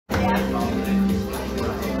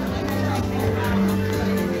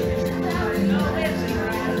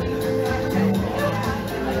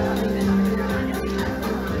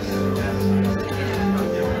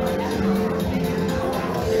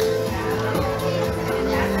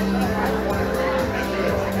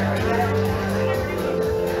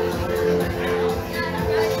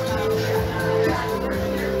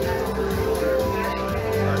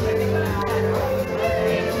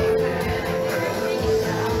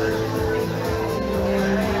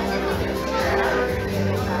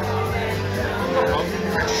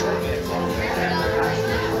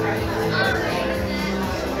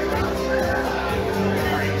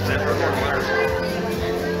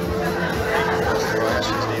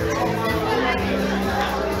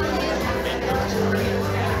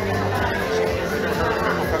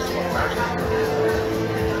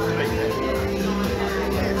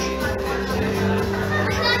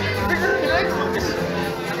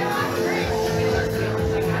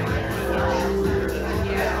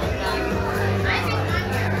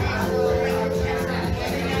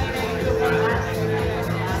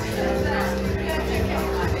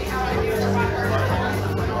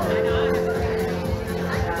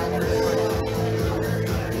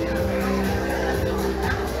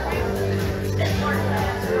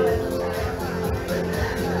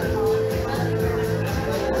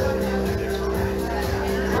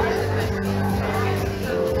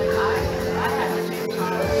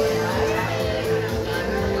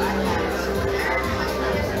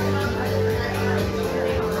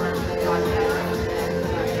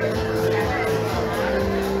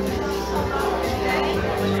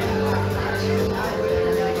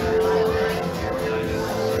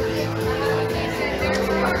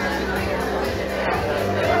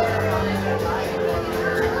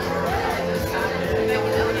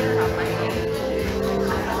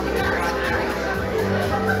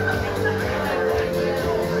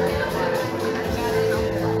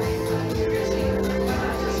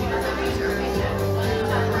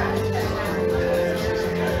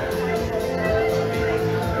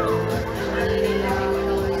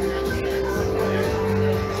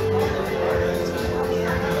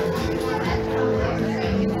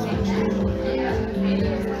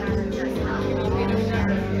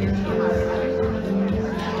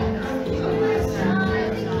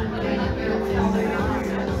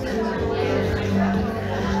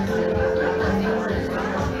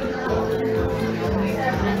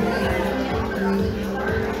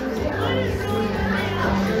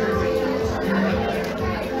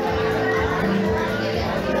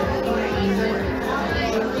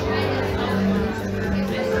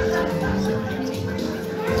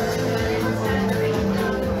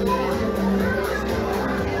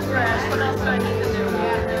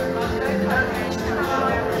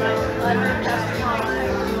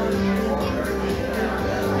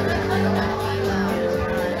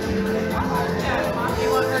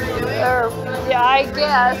I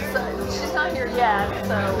guess. She's not here yet,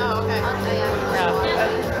 so. Oh, okay. Yeah.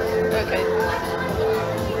 Okay.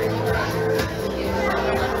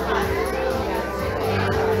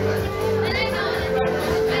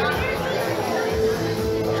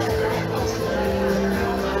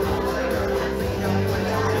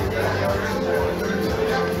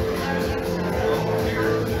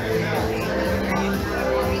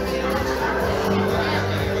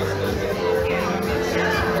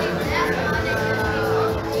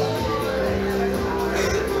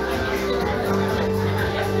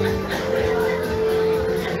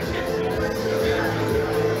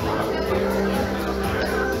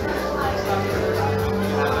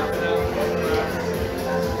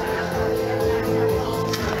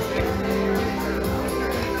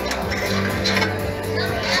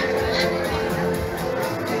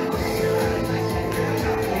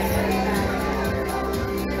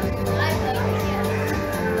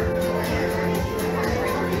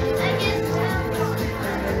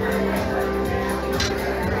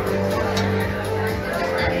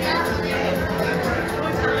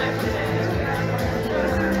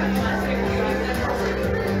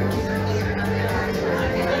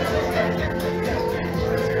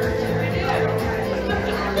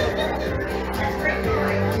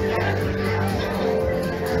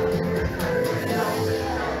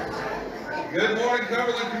 Good morning,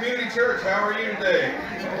 Cumberland Community Church. How are you today?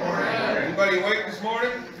 Anybody awake this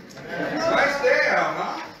morning? Nice day out,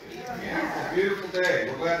 huh? Yeah, it's a beautiful day.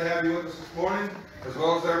 We're glad to have you with us this morning, as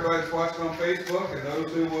well as everybody that's watching on Facebook and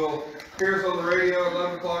those who will hear us on the radio at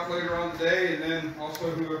 11 o'clock later on today, and then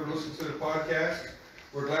also whoever listens to the podcast.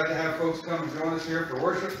 We're glad to have folks come and join us here for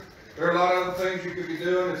worship. There are a lot of other things you could be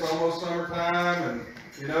doing. It's almost summertime, and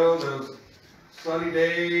you know, those sunny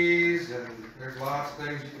days, and there's lots of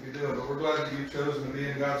things you can be doing, but we're glad that you've chosen to be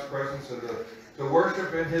in God's presence and to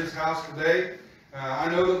worship in His house today. I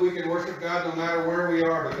know that we can worship God no matter where we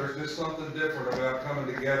are, but there's just something different about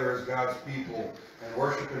coming together as God's people and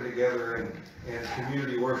worshiping together in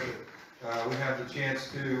community worship. We have the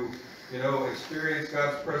chance to, you know, experience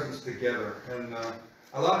God's presence together. And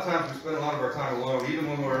a lot of times we spend a lot of our time alone. Even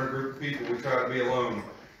when we're in a group of people, we try to be alone.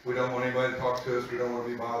 We don't want anybody to talk to us. We don't want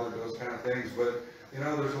to be bothered, those kind of things. But, you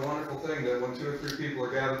know, there's a wonderful thing that when 2 or 3 people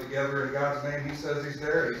are gathered together in God's name, He says He's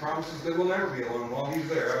there. And He promises that we'll never be alone while He's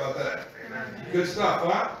there. How about that? Amen. Good stuff,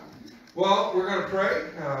 huh? Well, we're going to pray.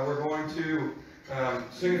 We're going to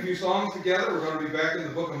sing a few songs together. We're going to be back in the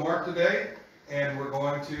book of Mark today. And we're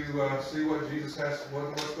going to see what Jesus has,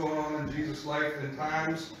 what's going on in Jesus' life and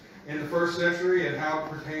times in the first century and how it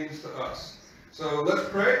pertains to us. So let's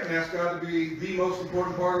pray and ask God to be the most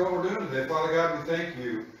important part of what we're doing today. Father God, we thank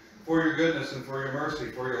you for your goodness and for your mercy,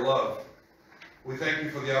 for your love. We thank you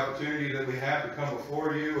for the opportunity that we have to come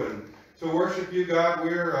before you and to worship you, God.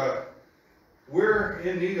 We're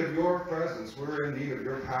in need of your presence. We're in need of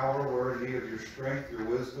your power. We're in need of your strength, your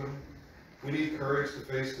wisdom. We need courage to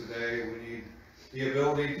face today. We need the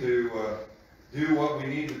ability to do what we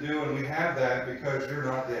need to do, and we have that because you're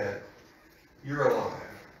not dead. You're alive.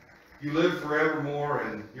 You live forevermore,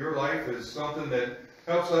 and your life is something that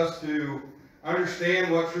helps us to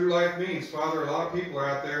understand what true life means. Father, a lot of people are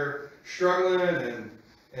out there struggling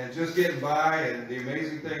and just getting by, and the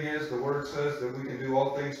amazing thing is the Word says that we can do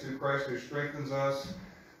all things through Christ who strengthens us,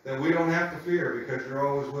 that we don't have to fear because you're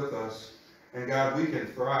always with us. And God, we can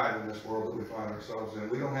thrive in this world that we find ourselves in.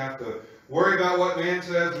 We don't have to worry about what man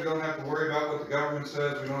says. We don't have to worry about what the government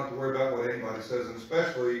says. We don't have to worry about what anybody says, and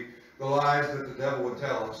especially the lies that the devil would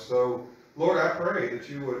tell us. So, Lord, I pray that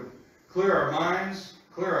you would clear our minds,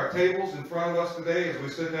 clear our tables in front of us today as we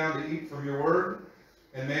sit down to eat from your word.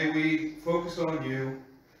 And may we focus on you.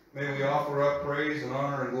 May we offer up praise and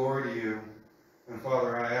honor and glory to you. And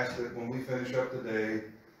Father, I ask that when we finish up today,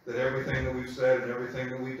 that everything that we've said and everything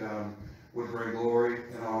that we've done would bring glory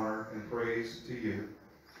and honor and praise to you,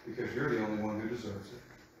 because you're the only one who deserves it.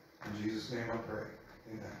 In Jesus' name I pray.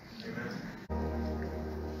 Amen. Amen.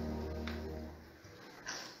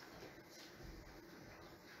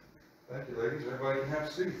 Thank you, ladies. Everybody can have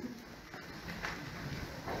a seat.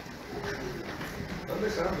 Doesn't they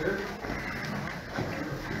sound good?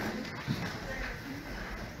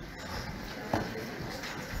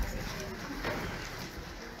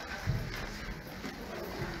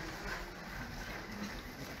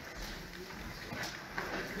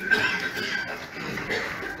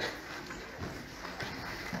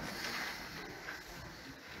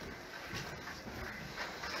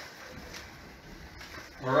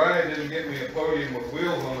 All right, didn't get me a podium with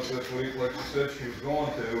wheels on it this week, like she said she was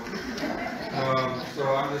going to.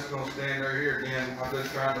 So I'm just going to stand right here again. I've been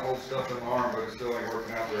trying to hold stuff in my arm, but it still ain't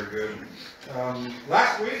working out very good.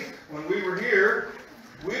 Last week, when we were here,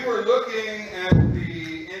 we were looking at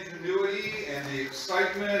the ingenuity and the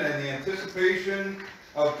excitement and the anticipation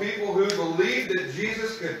of people who believed that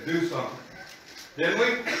Jesus could do something. Didn't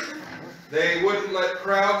we? They wouldn't let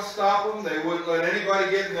crowds stop them. They wouldn't let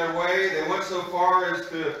anybody get in their way. They went so far as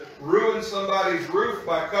to ruin somebody's roof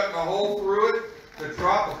by cutting a hole through it, to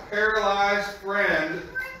drop a paralyzed friend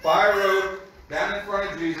by a rope down in front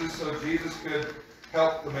of Jesus so Jesus could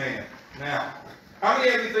help the man. Now, how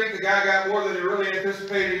many of you think the guy got more than he really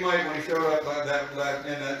anticipated he might when he showed up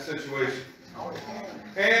in that situation?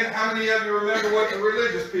 And how many of you remember what the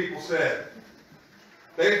religious people said?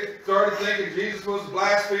 They started thinking Jesus was a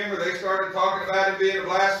blasphemer. They started talking about him being a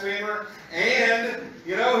blasphemer. And,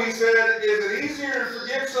 you know, he said, is it easier to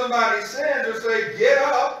forgive somebody's sins or say, get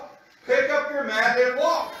up, pick up your mat, and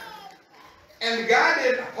walk? And the guy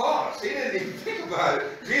didn't pause. He didn't even think about it.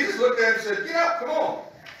 Jesus looked at him and said, get up, come on.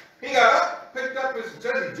 He got up, picked up his, it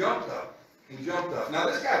says he jumped up. He jumped up. Now,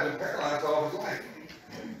 this guy's been paralyzed all his life.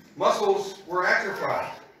 Muscles were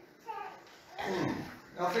atrophied.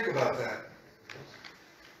 Now, think about that.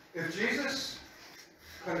 If Jesus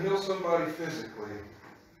can heal somebody physically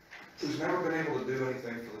who's never been able to do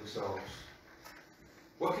anything for themselves,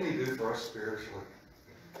 what can he do for us spiritually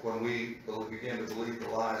when we begin to believe the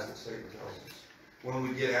lies that Satan tells us? When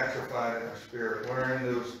we get atrophied in our spirit, when we're in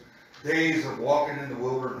those days of walking in the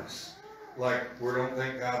wilderness, like we don't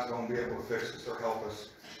think God's going to be able to fix us or help us.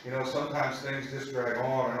 You know, sometimes things just drag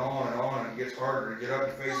on and on and on, and it gets harder to get up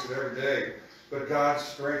and face it every day. But God's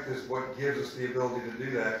strength is what gives us the ability to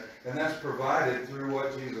do that. And that's provided through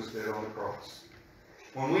what Jesus did on the cross.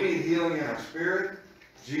 When we need healing in our spirit,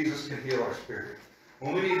 Jesus can heal our spirit.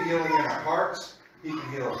 When we need healing in our hearts, he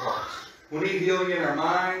can heal our hearts. When we need healing in our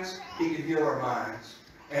minds, he can heal our minds.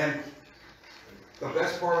 And the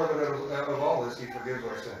best part of it, of all this, he forgives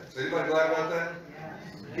our sins. Anybody glad about that?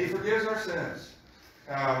 He forgives our sins.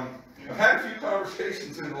 I've had a few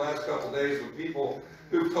conversations in the last couple of days with people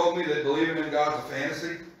who've told me that believing in God's a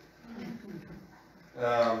fantasy.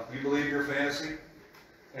 You believe your fantasy?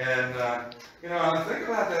 And, you know, I think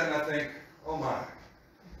about that and I think, oh my.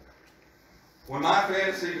 When my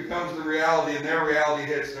fantasy becomes the reality and their reality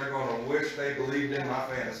hits, they're going to wish they believed in my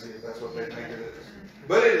fantasy, if that's what they think it is.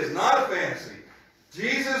 But it is not a fantasy.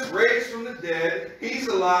 Jesus raised from the dead. He's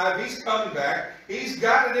alive. He's coming back. He's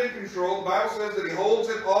got it in control. The Bible says that he holds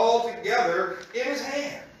it all together in his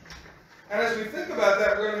hand. And as we think about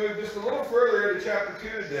that, we're going to move just a little further into chapter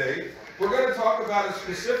 2 today. We're going to talk about a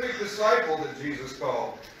specific disciple that Jesus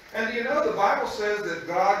called. And do you know the Bible says that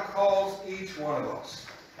God calls each one of us?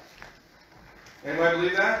 Anybody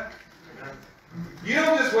believe that? You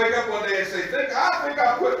don't just wake up one day and say, I think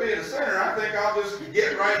I'll quit being a sinner. I think I'll just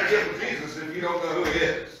get right and get with Jesus if you don't know who he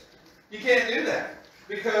is. You can't do that.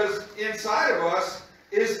 Because inside of us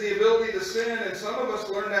is the ability to sin, and some of us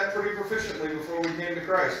learned that pretty proficiently before we came to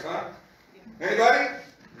Christ, huh? Anybody?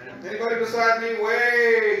 Anybody beside me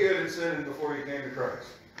way good at sinning before you came to Christ?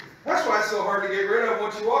 That's why it's so hard to get rid of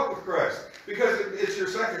once you walk with Christ. Because it's your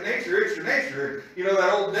second nature, it's your nature. You know,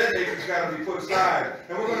 that old dead nature's got to be put aside.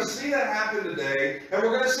 And we're going to see that happen today. And we're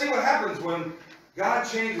going to see what happens when God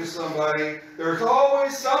changes somebody. There's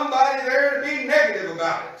always somebody there to be negative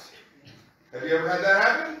about it. Have you ever had that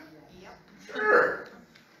happen? Yep. Sure.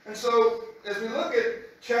 And so, as we look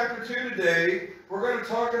at chapter 2 today, we're going to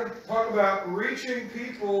talk about reaching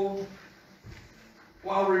people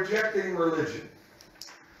while rejecting religion.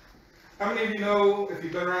 How many of you know, if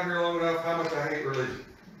you've been around here long enough, how much I hate religion?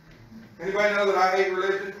 Anybody know that I hate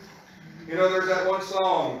religion? You know, there's that one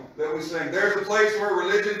song that we sing, there's a place where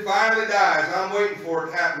religion finally dies. I'm waiting for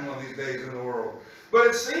it to happen one of these days in the world. But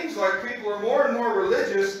it seems like people are more and more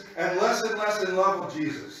religious and less in love with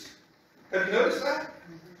Jesus. Have you noticed that?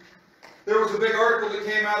 There was a big article that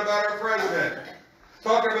came out about our president,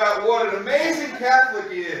 talking about what an amazing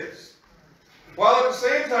Catholic he is. While at the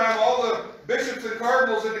same time, all the bishops and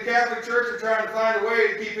cardinals in the Catholic Church are trying to find a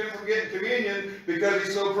way to keep him from getting communion because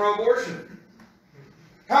he's so pro-abortion.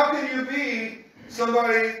 How can you be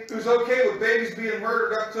somebody who's okay with babies being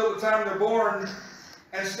murdered up till the time they're born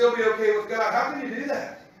and still be okay with God? How can you do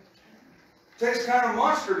that? It takes kind of a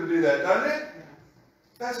monster to do that, doesn't it?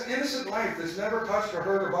 That's an innocent life that's never touched or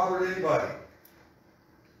hurt or bothered anybody.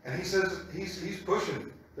 And he says he's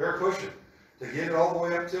pushing. They're pushing to get it all the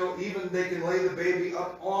way up till even they can lay the baby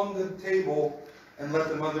up on the table and let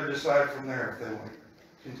the mother decide from there if they want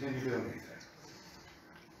to continue doing anything.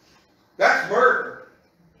 That's murder.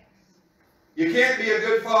 You can't be a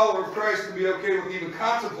good follower of Christ and be okay with even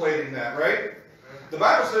contemplating that, right? The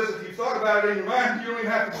Bible says if you've thought about it in your mind, you don't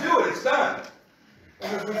even have to do it. It's done.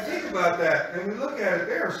 And as we think about that and we look at it,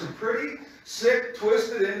 there are some pretty sick,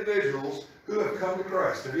 twisted individuals who have come to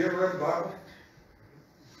Christ. Have you ever read the Bible?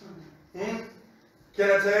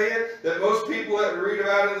 Can I tell you that most people that we read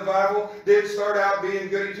about in the Bible didn't start out being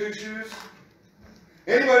goody two-shoes?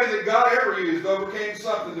 Anybody that God ever used overcame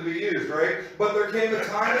something to be used, right? But there came a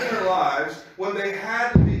time in their lives when they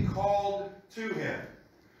had to be called to Him.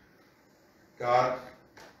 God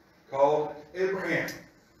called Abraham.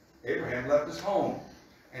 Abraham left his home,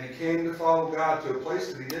 and he came to follow God to a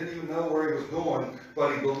place that he didn't even know where he was going,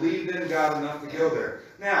 but he believed in God enough to go there.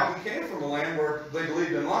 Now, he came from a land where they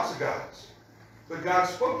believed in lots of gods. But God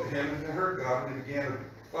spoke to him, and he heard God, and he began to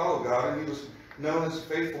follow God, and he was known as a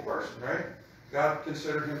faithful person, right? God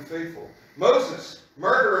considered him faithful. Moses,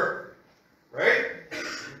 murderer, right?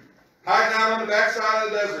 Hiding out on the backside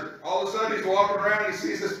of the desert. All of a sudden, he's walking around, and he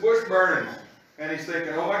sees this bush burning. And he's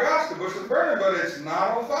thinking, oh my gosh, the bush is burning, but it's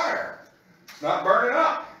not on fire. It's not burning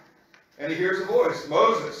up. And he hears a voice,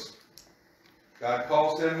 Moses. God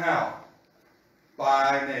calls him how?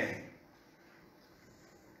 By name.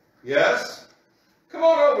 Yes? Come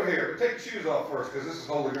on over here. Take your shoes off first, because this is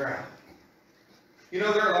holy ground. You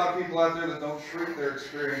know, there are a lot of people out there that don't treat their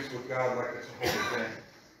experience with God like it's a holy thing.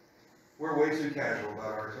 We're way too casual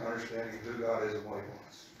about our understanding of who God is and what He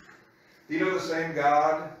wants. Do you know the same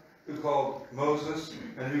God who called Moses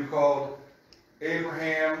and who called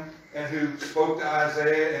Abraham and who spoke to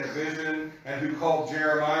Isaiah in a vision and who called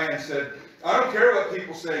Jeremiah and said, I don't care what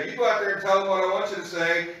people say. You go out there and tell them what I want you to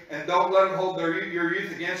say, and don't let them hold your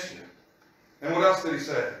youth against you. And what else did He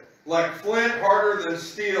say? Like flint, harder than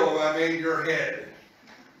steel have I made your head.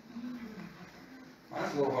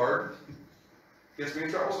 Mine's a little hard. Gets me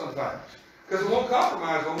in trouble sometimes. Because it won't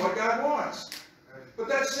compromise on what God wants. But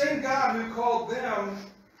that same God who called them,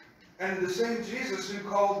 and the same Jesus who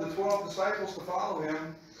called the 12 disciples to follow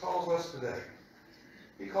Him, calls us today.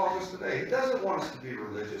 He calls us today. He doesn't want us to be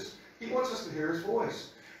religious. He wants us to hear His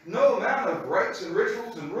voice. No amount of rites and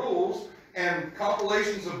rituals and rules and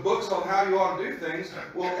compilations of books on how you ought to do things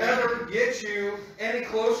will ever get you any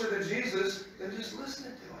closer to Jesus than just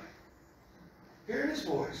listening to Him. Hear His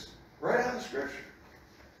voice, right out of the Scripture.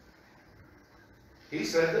 He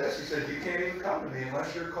said this. He said, you can't even come to me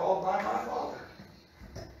unless you're called by my Father.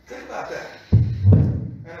 Think about that.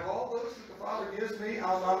 And of all those that the Father gives me,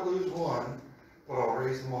 I'll not lose one, but I'll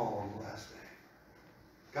raise them all on the last day.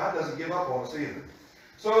 God doesn't give up on us either.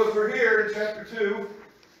 So as we're here in chapter 2,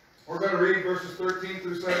 we're going to read verses 13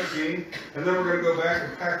 through 17, and then we're going to go back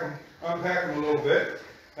and unpack them a little bit.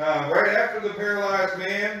 Right after the paralyzed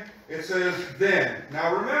man, it says, then.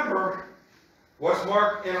 Now remember, what's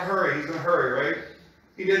Mark in a hurry? He's in a hurry, right?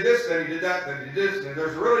 He did this, then he did that, then he did this, and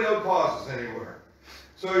there's really no pauses anywhere.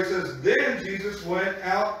 So he says, then Jesus went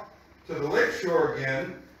out to the lake shore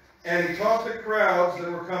again, and he taught the crowds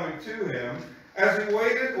that were coming to him. As he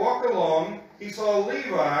walked along, he saw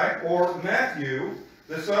Levi, or Matthew,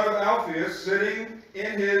 the son of Alphaeus, sitting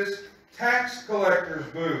in his tax collector's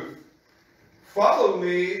booth. Follow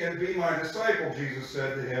me and be my disciple, Jesus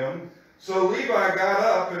said to him. So Levi got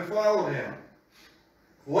up and followed him.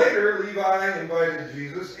 Later, Levi invited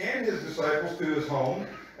Jesus and his disciples to his home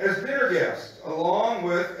as dinner guests, along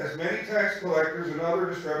with as many tax collectors and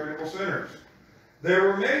other disreputable sinners. There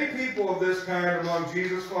were many people of this kind among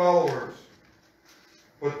Jesus' followers.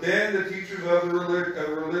 But then the teachers of the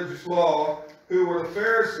religious law, who were the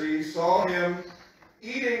Pharisees, saw him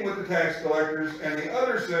eating with the tax collectors and the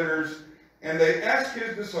other sinners, and they asked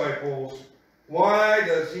his disciples, why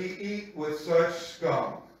does he eat with such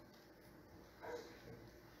scum?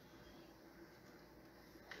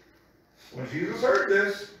 When Jesus heard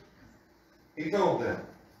this, he told them,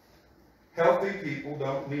 healthy people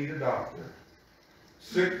don't need a doctor.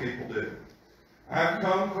 Sick people do. I've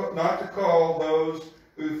come not to call those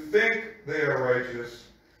who think they are righteous,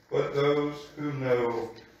 but those who know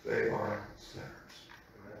they are sinners.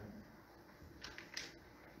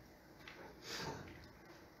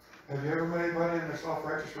 Have you ever met anybody in their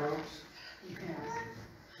self-righteous robes?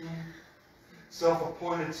 Yeah.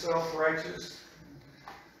 Self-appointed, self-righteous.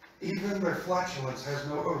 Even their flatulence has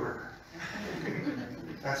no odor.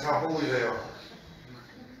 That's how holy they are.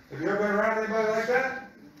 Have you ever been around anybody like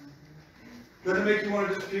that? Doesn't it make you want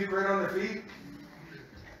to just puke right on their feet?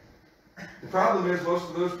 The problem is most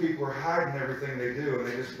of those people are hiding everything they do, and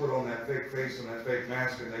they just put on that fake face and that fake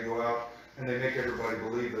mask, and they go out and they make everybody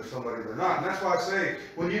believe they're somebody they're not. And that's why I say,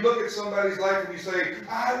 when you look at somebody's life and you say,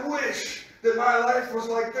 I wish that my life was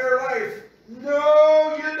like their life.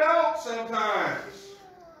 No, you don't sometimes.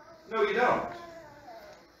 No, you don't.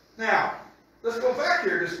 Now, let's go back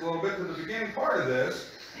here just a little bit to the beginning part of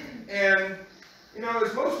this. And, you know,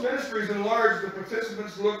 as most ministries enlarge, the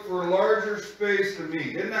participants look for a larger space to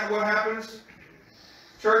meet. Isn't that what happens?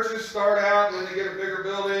 Churches start out, and then they get a bigger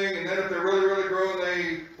building, and then if they're really, really growing,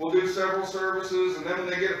 they will do several services, and then when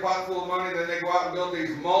they get a pot full of money, then they go out and build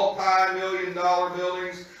these multi-million-dollar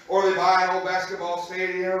buildings, or they buy an old basketball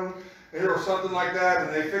stadium, or something like that,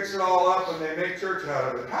 and they fix it all up, and they make church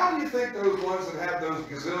out of it. How do you think those ones that have those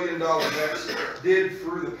gazillion-dollar debts did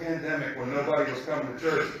through the pandemic when nobody was coming to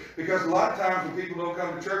church? Because a lot of times when people don't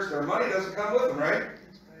come to church, their money doesn't come with them, right?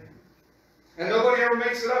 And nobody ever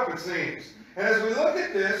makes it up, it seems. And as we look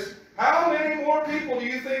at this, how many more people do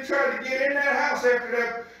you think tried to get in that house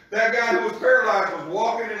after that guy who was paralyzed was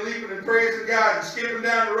walking and leaping and praising God and skipping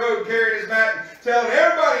down the road carrying his mat and telling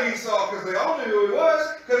everybody he saw, because they all knew who he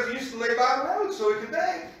was, because he used to lay by the road so he could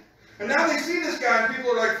beg. And now they see this guy and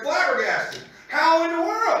people are like flabbergasted. How in the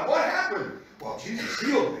world? What happened? Well, Jesus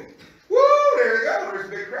healed me. Woo! There you go. There's a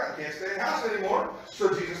big crowd. Can't stay in the house anymore. So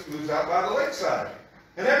Jesus moves out by the lakeside.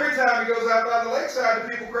 And every time he goes out by the lakeside, the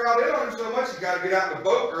people crowd in on him so much he's got to get out in the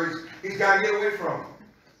boat, or he's got to get away from them.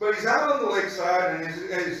 But he's out on the lakeside, and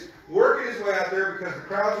he's working his way out there because the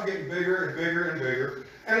crowds are getting bigger and bigger and bigger.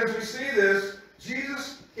 And as we see this,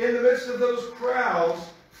 Jesus, in the midst of those crowds,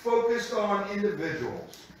 focused on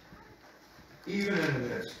individuals, even in the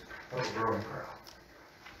midst of a growing crowd.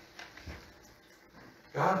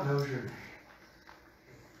 God knows your name.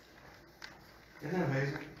 Isn't that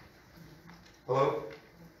amazing? Hello?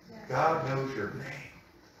 God knows your name.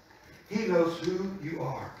 He knows who you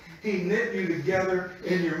are. He knit you together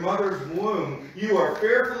in your mother's womb. You are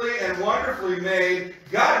fearfully and wonderfully made.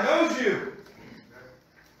 God knows you.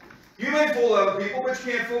 You may fool other people, but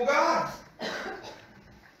you can't fool God.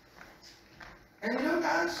 And you know,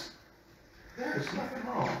 guys, there is nothing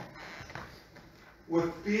wrong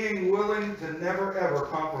with being willing to never ever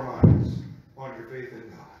compromise on your faith in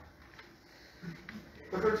God.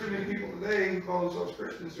 But there are too many people today who call themselves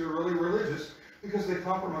Christians who are really religious because they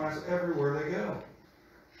compromise everywhere they go.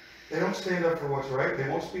 They don't stand up for what's right. They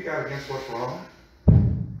won't speak out against what's wrong.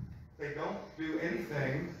 They don't do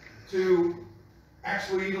anything to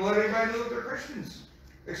actually even let anybody know that they're Christians,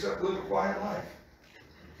 except live a quiet life.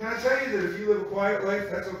 Can I tell you that if you live a quiet life,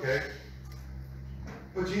 that's okay?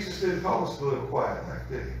 But Jesus didn't call us to live a quiet life,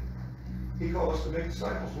 did he? He called us to make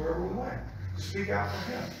disciples wherever we went, to speak out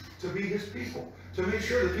for him, to be his people, to make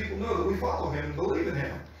sure that people know that we follow him and believe in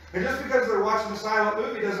him. And just because they're watching a silent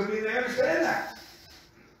movie doesn't mean they understand that.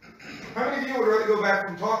 How many of you would rather go back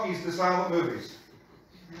from talkies to silent movies?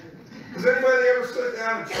 Has anybody ever sit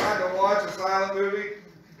down and tried to watch a silent movie?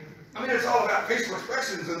 I mean, it's all about facial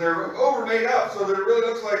expressions, and they're over made up so that it really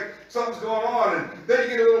looks like something's going on. And then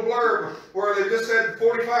you get a little blurb where they just said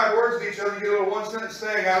 45 words to each other. You get a little one-sentence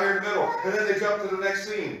thing out here in the middle, and then they jump to the next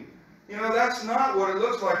scene. You know, that's not what it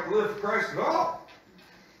looks like to live for Christ at all.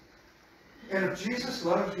 And if Jesus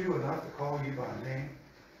loves you enough to call you by name,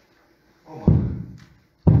 oh my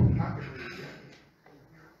God, how can we reject it?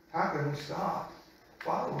 How can we stop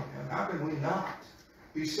following him? How can we not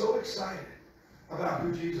be so excited about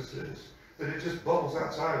who Jesus is that it just bubbles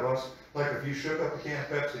outside of us like if you shook up a can of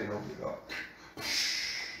Pepsi and opened it up?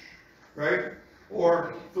 Right?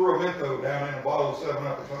 Or threw a Menthol down in a bottle of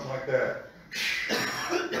 7-Up or something like that.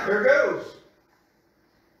 There it goes.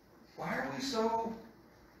 Why are we so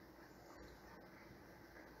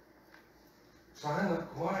silent,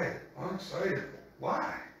 quiet, unexcited?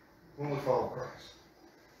 Why? When we follow Christ.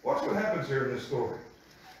 Watch what happens here in this story.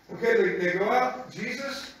 Okay, they go out.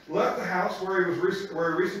 Jesus left the house where he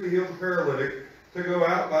recently healed the paralytic to go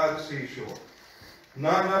out by the seashore.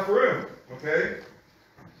 Not enough room. Okay?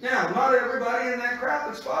 Now, not everybody in that crowd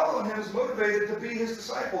that's following him is motivated to be his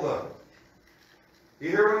disciple, though. You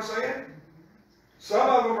hear what I'm saying? Some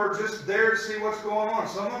of them are just there to see what's going on.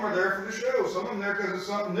 Some of them are there for the show. Some of them are there because it's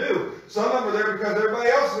something new. Some of them are there because everybody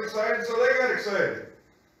else is excited, so they got excited.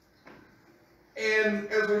 And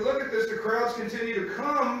as we look at this, the crowds continue to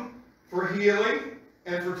come for healing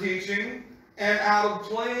and for teaching and out of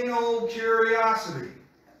plain old curiosity.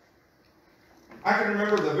 I can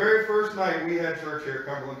remember the very first night we had church here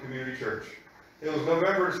at Cumberland Community Church. It was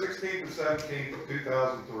November 16th and 17th of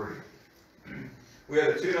 2003. We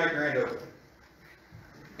had a 2-night grand opening.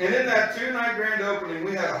 And in that 2-night grand opening,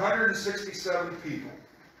 we had 167 people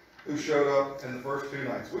who showed up in the first 2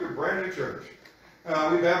 nights. We were a brand new church.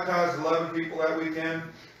 We baptized 11 people that weekend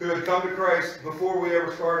who had come to Christ before we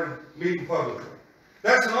ever started meeting publicly.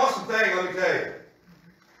 That's an awesome thing, let me tell you,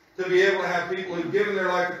 to be able to have people who've given their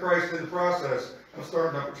life to Christ in the process of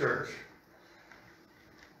starting up a church.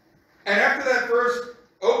 And after that first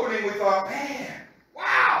opening, we thought, man,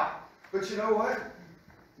 wow. But you know what?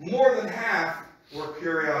 More than half were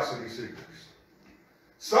curiosity seekers.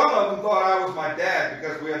 Some of them thought I was my dad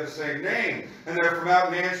because we had the same name. And they're from out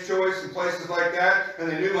in Man's Choice and places like that.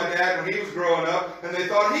 And they knew my dad when he was growing up. And they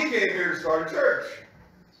thought he came here to start a church.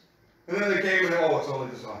 And then they came and, oh, it's only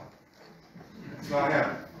the son. It's not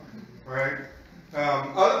him. Right?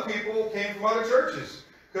 Other people came from other churches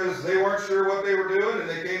because they weren't sure what they were doing and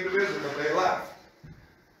they came to visit, but they left.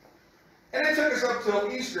 And it took us up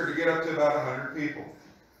till Easter to get up to about 100 people.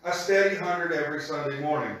 A steady 100 every Sunday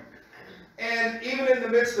morning. And even in the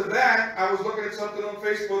midst of that, I was looking at something on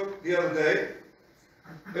Facebook the other day.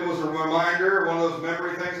 It was a reminder, one of those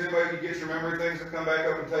memory things. Anybody can get your memory things that come back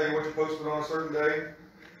up and tell you what you posted on a certain day?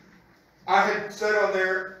 I had said on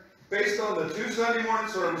there, based on the 2 Sunday morning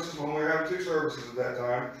services, when we were having 2 services at that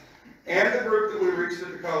time, and the group that we reached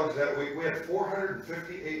at the college that week, we had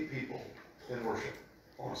 458 people in worship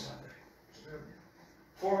on a Sunday.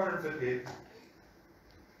 458 people.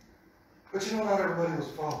 But you know, not everybody was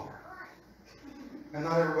a follower. And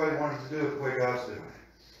not everybody wanted to do it the way God's doing it.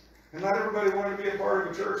 And not everybody wanted to be a part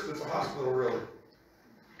of a church that's a hospital, really.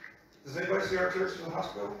 Does anybody see our church as a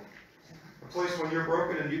hospital? A place when you're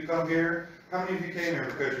broken and you come here. How many of you came here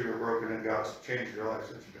because you were broken and God's changed your life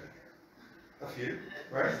since you've been here? A few,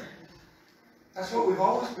 right? That's what we've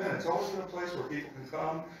always been. It's always been a place where people can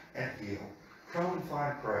come and heal. Come and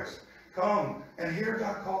find Christ. Come and hear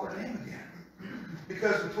God call their name again.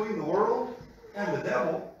 Because between the world and the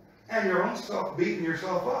devil and your own self beating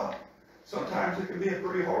yourself up, sometimes it can be a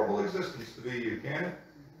pretty horrible existence to be you, can't it?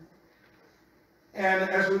 And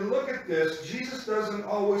as we look at this, Jesus doesn't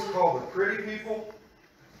always call the pretty people.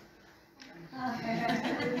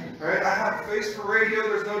 Right? I have a face for radio,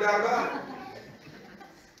 there's no doubt about it.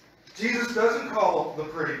 Jesus doesn't call the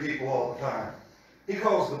pretty people all the time. He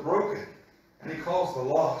calls the broken, and he calls the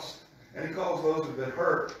lost, and he calls those who've been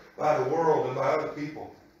hurt by the world and by other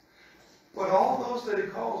people. But all those that he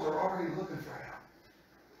calls are already looking for him.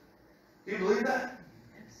 Do you believe that?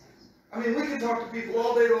 I mean, we can talk to people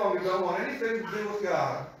all day long who don't want anything to do with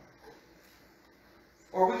God.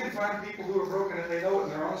 Or we can find people who are broken and they know it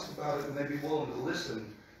and they're honest about it and they'd be willing to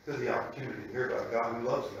listen to the opportunity to hear about a God who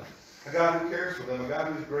loves them. A God who cares for them. A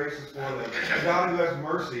God whose grace is for them. A God who has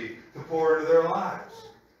mercy to pour into their lives.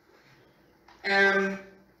 And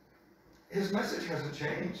his message hasn't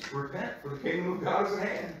changed. Repent, for the kingdom of God is at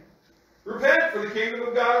hand. Repent, for the kingdom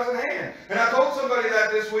of God is at hand. And I told somebody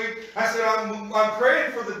that this week. I said, I'm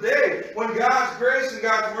praying for the day when God's grace and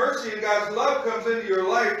God's mercy and God's love comes into your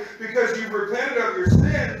life because you've repented of your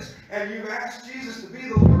sins and you've asked Jesus to be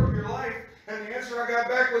the Lord of your life. And the answer I got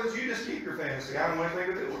back was, you just keep your fantasy. I don't want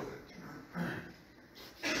anything to do with it.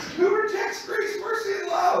 Who rejects grace, mercy, and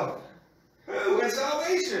love? Who? And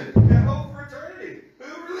salvation and hope for eternity.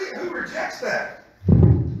 Who rejects that?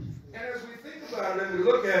 And as we think about it and we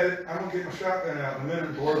look at it, I'm going to get my shotgun out in a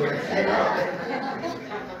minute before they shoot out.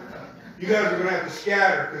 You guys are going to have to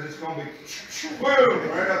scatter because it's going to be boom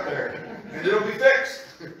right up there. And it'll be fixed.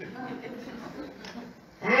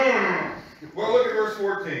 Well, look at verse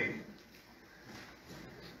 14.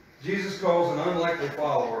 Jesus calls an unlikely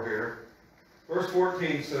follower here. Verse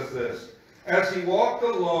 14 says this. As he walked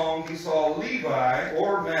along, he saw Levi,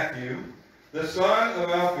 or Matthew, the son of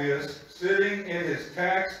Alphaeus, sitting in his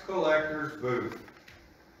tax collector's booth.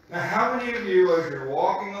 Now, how many of you, as you're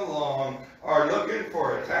walking along, are looking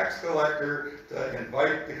for a tax collector to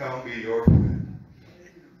invite to come be your friend?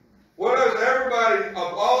 What has everybody of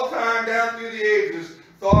all time down through the ages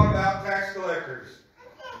thought about tax collectors?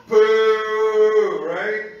 Boo,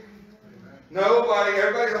 right? Nobody,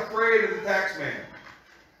 everybody's afraid of the tax man.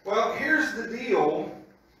 Well, here's the deal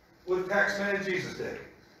with tax men in Jesus' day.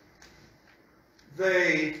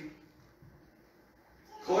 They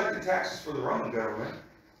collected taxes for the Roman government,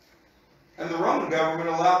 and the Roman government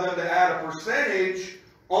allowed them to add a percentage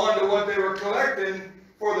onto what they were collecting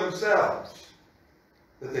for themselves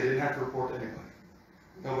that they didn't have to report to anybody.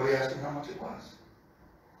 Nobody asked them how much it was.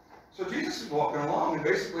 So Jesus is walking along, and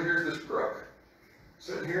basically here's this crook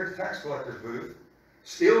sitting here at the tax collector's booth,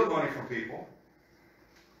 stealing money from people,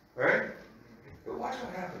 right? But watch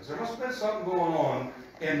what happens. There must have been something going on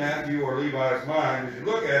in Matthew or Levi's mind. As you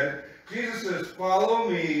look at it, Jesus says, follow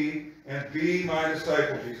me and be my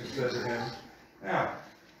disciple, Jesus says to him. Now,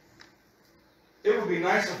 it would be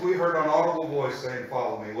nice if we heard an audible voice saying,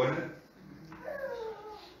 follow me, wouldn't it?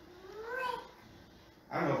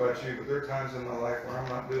 I don't know about you, but there are times in my life where I'm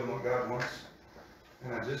not doing what God wants.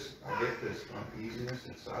 And I get this uneasiness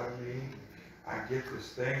inside of me. I get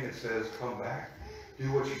this thing that says, come back,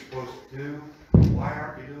 do what you're supposed to do, why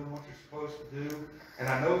aren't you doing what you're supposed to do? And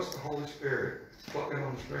I know it's the Holy Spirit plucking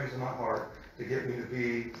on the strings of my heart to get me to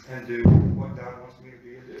be and do what God wants me to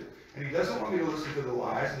be and do. And He doesn't want me to listen to the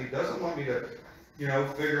lies, and He doesn't want me to,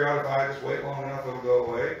 figure out if I just wait long enough it'll go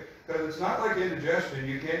away. Because it's not like indigestion.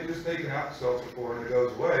 You can't just take an Alka-Seltzer before and it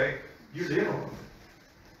goes away. You're dealing with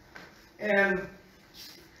it. And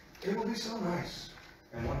it will be so nice.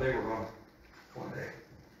 And one day we're going to.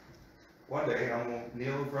 One day I'm going to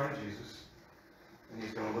kneel in front of Jesus. And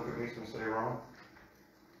He's going to look at me and say, Ron,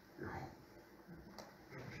 you're home.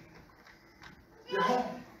 You're home.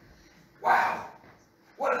 Wow.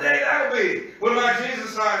 What a day that'll be, when my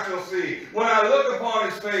Jesus eyes shall see, when I look upon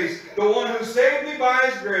His face, the one who saved me by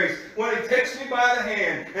His grace, when He takes me by the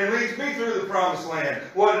hand and leads me through the promised land.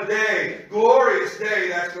 What a day, glorious day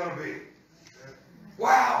that's going to be.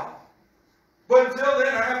 Wow. But until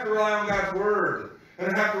then, I have to rely on God's Word.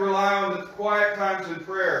 And I have to rely on the quiet times in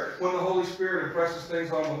prayer when the Holy Spirit impresses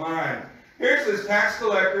things on my mind. Here's this tax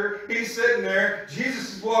collector. He's sitting there.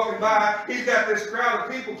 Jesus is walking by. He's got this crowd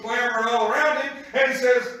of people clamoring all around him. And He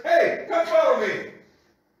says, hey, come follow me.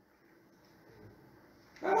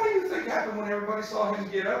 Now, what do you think happened when everybody saw Him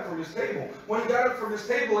get up from His table? When He got up from His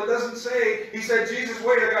table, it doesn't say, He said, Jesus,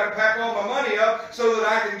 wait, I got to pack all my money up so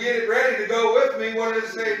that I can get it ready to go with me. What did it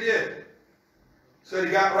say He did? It said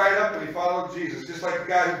He got right up and He followed Jesus, just like the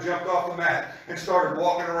guy who jumped off the mat and started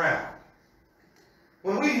walking around.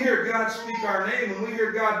 When we hear God speak our name, when we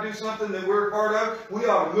hear God do something that we're a part of, we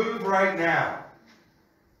ought to move right now.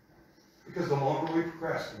 Because the longer we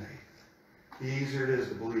procrastinate, the easier it is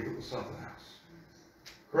to believe it was something else.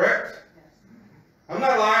 Correct? I'm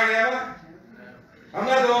not lying, am I? I'm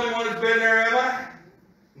not the only one who's been there, am I?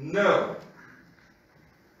 No.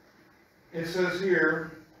 It says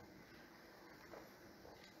here,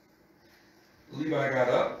 Levi got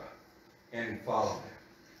up and followed Him.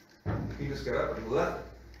 He just got up and left.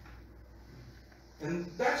 And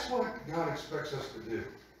that's what God expects us to do.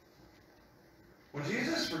 When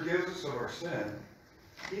Jesus forgives us of our sin,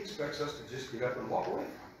 He expects us to just get up and walk away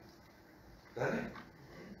from it. Doesn't He?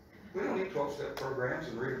 We don't need 12-step programs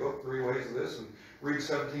and read a book 3 ways of this and read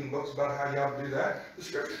 17 books about how you ought to do that. The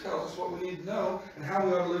Scripture tells us what we need to know and how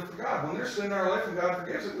we ought to live for God. When there's sin in our life and God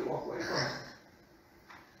forgives it, we walk away from it.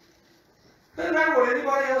 Doesn't matter what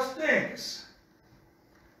anybody else thinks.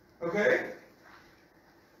 Okay?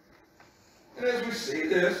 And as we see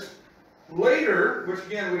this, later, which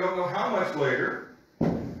again we don't know how much later,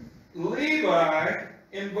 Levi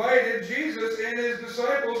invited Jesus and His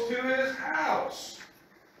disciples to his house.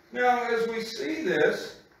 Now, as we see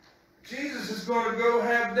this, Jesus is going to go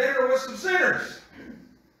have dinner with some sinners.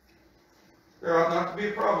 There ought not to be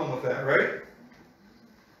a problem with that, right?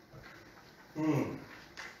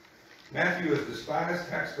 Matthew is a despised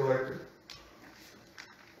tax collector.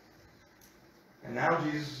 And now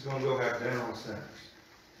Jesus is going to go have dinner with sinners.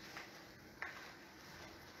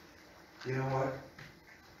 You know what?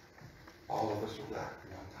 All of us will die at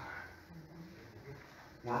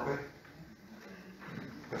one time. Weren't we?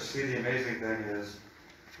 But see, the amazing thing is,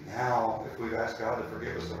 now, if we've asked God to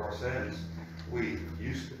forgive us of our sins, we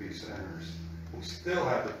used to be sinners. We still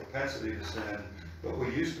have the propensity to sin, but we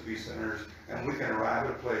used to be sinners, and we can arrive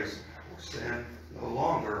at a place where sin no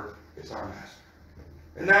longer is our master.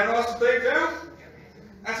 Isn't that an awesome thing too?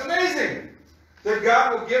 That's amazing. That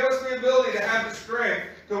God will give us the ability to have the strength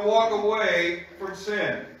to walk away from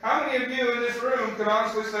sin. How many of you in this room can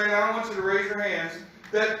honestly say, and I don't want you to raise your hands,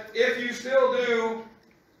 that if you still do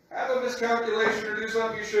have a miscalculation or do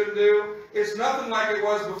something you shouldn't do, it's nothing like it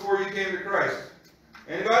was before you came to Christ?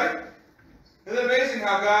 Anybody? Isn't it amazing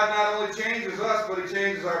how God not only changes us, but He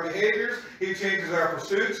changes our behaviors, He changes our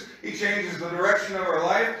pursuits, He changes the direction of our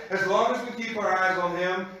life, as long as we keep our eyes on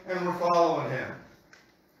Him and we're following Him.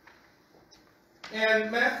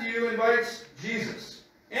 And Matthew invites Jesus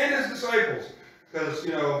and His disciples, because,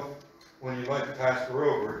 you know, when you invite the pastor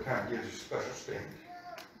over, it kind of gives you a special standing.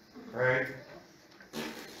 Right?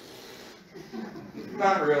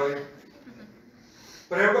 Not really.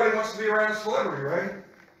 But everybody wants to be around a celebrity, right?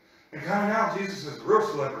 And kind of now, Jesus is the real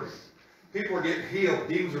celebrity. People are getting healed.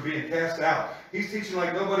 Demons are being cast out. He's teaching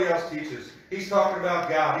like nobody else teaches. He's talking about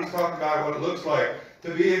God. He's talking about what it looks like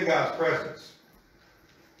to be in God's presence.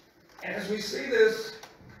 And as we see this,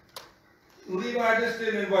 Levi just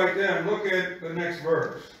didn't invite them. Look at the next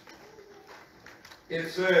verse. It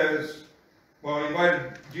says, well, he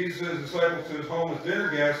invited Jesus and his disciples to his home as dinner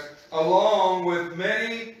guests, along with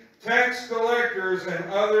many tax collectors and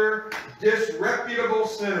other disreputable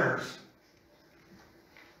sinners.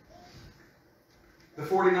 The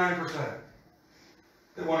 49%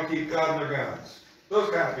 that want to keep God in their guns. Those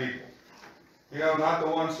kind of people. You know, not the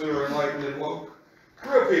ones who are enlightened and woke,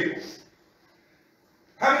 Real people.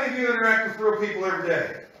 How many of you interact with real people every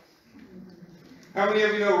day? How many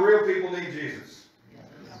of you know real people need Jesus?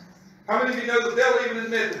 How many of you know that they'll even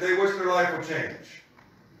admit that they wish their life would change?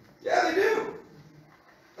 Yeah, they do.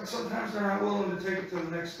 But sometimes they're not willing to take it to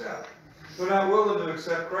the next step. They're not willing to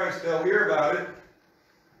accept Christ. They'll hear about it.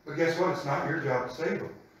 But guess what? It's not your job to save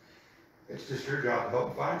them. It's just your job to help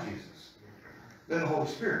them find Jesus. Then the Holy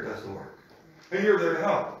Spirit does the work. And you're there to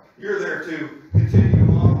help. You're there to continue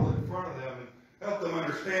to model it in front of them and help them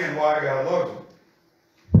understand why God loves them.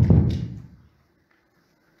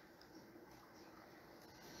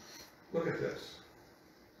 Look at this.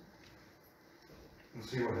 And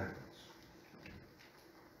see what happens.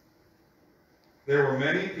 There were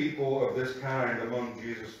many people of this kind among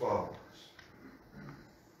Jesus' followers.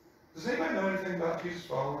 Does anybody know anything about Jesus'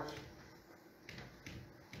 followers?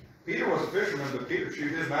 Peter was a fisherman, but Peter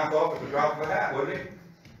chewed his mouth off at the drop of a hat, wouldn't he?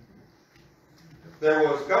 There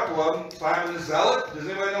was a couple of them. Simon the Zealot. Does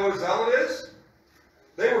anybody know what a zealot is?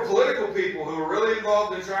 They were political people who were really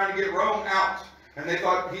involved in trying to get Rome out. And he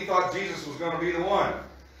thought Jesus was going to be the one.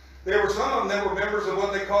 There were some of them that were members of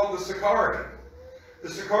what they called the CCLI. The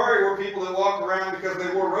CCLI were people that walked around because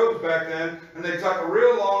they wore robes back then, and they tuck a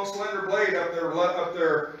real long, slender blade up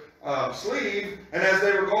their sleeve, and as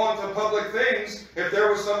they were going to public things, if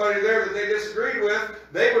there was somebody there that they disagreed with,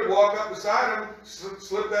 they would walk up beside them,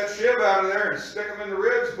 slip that shiv out of there, and stick them in the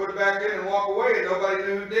ribs, put it back in, and walk away, and nobody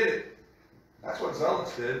knew who did it. That's what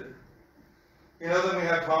zealots did. You know, then we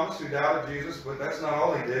have Thomas who doubted Jesus, but that's not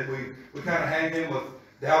all he did. We kind of hang him with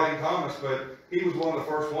doubting Thomas, but he was one of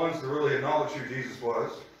the first ones to really acknowledge who Jesus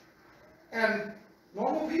was. And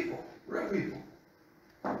normal people, real people,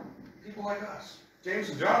 people like us. James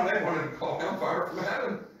and John, they wanted to call hellfire from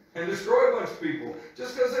heaven and destroy a bunch of people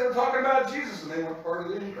just because they were talking about Jesus and they weren't part of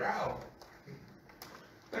the in crowd.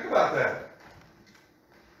 Think about that.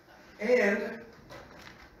 And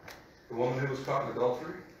the woman who was caught in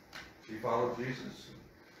adultery, she followed Jesus.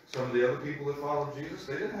 Some of the other people that followed Jesus,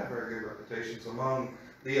 they didn't have very good reputations among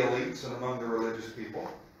the elites and among the religious people.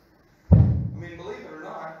 I mean, believe it or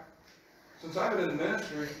not, since I've been in the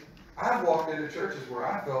ministry, I've walked into churches where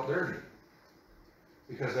I felt dirty.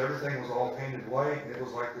 Because everything was all painted white. It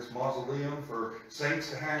was like this mausoleum for saints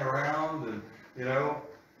to hang around. And, you know,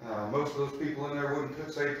 most of those people in there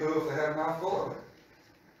wouldn't say poo if they had a mouthful of it.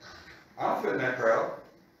 I don't fit in that crowd.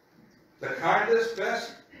 The kindest,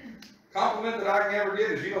 best compliment that I can ever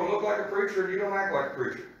get is you don't look like a preacher and you don't act like a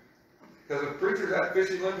preacher. Because a preacher's that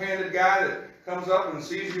fishy, limp-handed guy that comes up and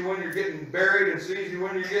sees you when you're getting buried and sees you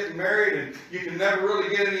when you're getting married, and you can never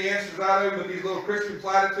really get any answers out of him with these little Christian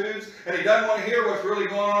platitudes, and he doesn't want to hear what's really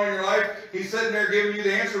going on in your life. He's sitting there giving you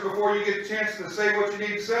the answer before you get a chance to say what you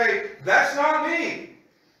need to say. That's not me.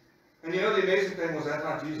 And you know, the amazing thing was that's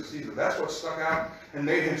not Jesus either. That's what stuck out and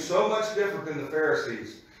made him so much different than the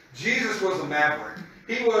Pharisees. Jesus was a maverick.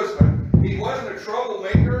 He wasn't a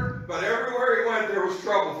troublemaker, but everywhere he went there was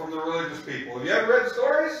trouble from the religious people. Have you ever read the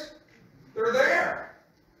stories? They're there.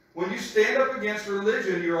 When you stand up against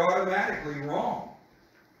religion, you're automatically wrong.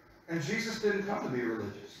 And Jesus didn't come to be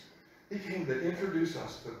religious. He came to introduce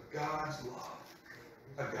us to God's love,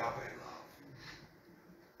 agape love.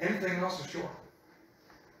 Anything else is short.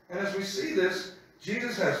 And as we see this,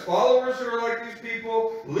 Jesus has followers who are like these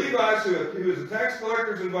people. Levi's, who is a tax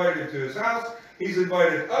collector, is invited into his house. He's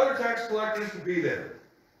invited other tax collectors to be there.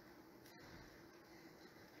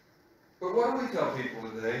 But what do we tell people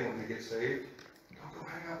today when they get saved? Don't go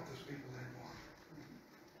hang out with those people anymore.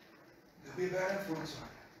 They'll be a bad influence on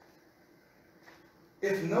you.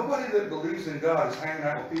 If nobody that believes in God is hanging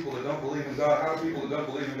out with people that don't believe in God, how do people that don't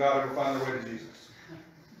believe in God ever find their way to Jesus?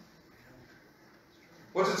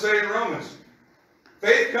 What's it say in Romans?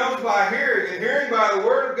 Faith comes by hearing, and hearing by the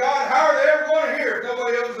word of God. How are they ever going to hear if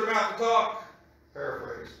nobody opens their mouth to talk?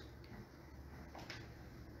 Paraphrase.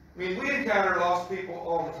 I mean, we encounter lost people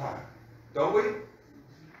all the time, don't we?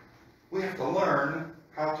 We have to learn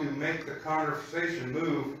how to make the conversation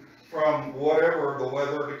move from whatever, the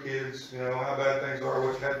weather, the kids, you know, how bad things are,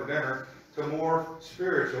 what you had for dinner, to more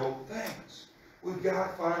spiritual things. We've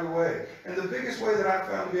got to find a way. And the biggest way that I've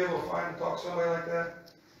found to be able to find and talk to somebody like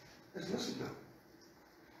that is listen to them.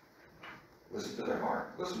 Listen to their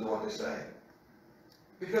heart. Listen to what they say.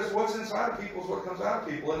 Because what's inside of people is what comes out of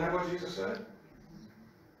people. Isn't that what Jesus said?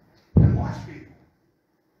 And watch people.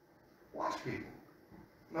 Watch people.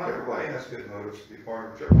 Not everybody has good motives to be part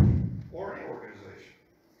of a church or any organization.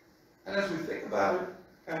 And as we think about it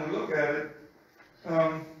and we look at it,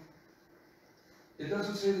 it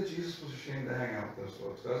doesn't say that Jesus was ashamed to hang out with those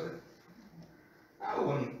folks, does it? No,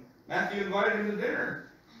 when Matthew invited him to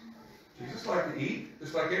dinner, Jesus liked to eat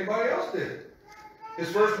just like anybody else did. His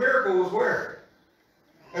first miracle was where?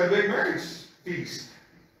 At a big marriage feast.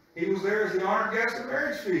 He was there as the honored guest at a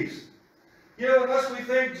marriage feast. You know, unless we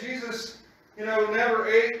think Jesus, you know, never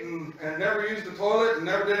ate and never used the toilet and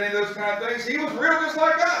never did any of those kind of things, he was real just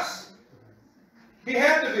like us. He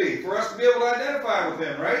had to be for us to be able to identify with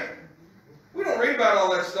him, right? We don't read about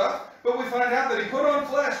all that stuff, but we find out that he put on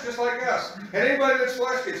flesh just like us. And anybody that's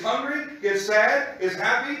flesh gets hungry, gets sad, is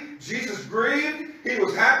happy. Jesus grieved. He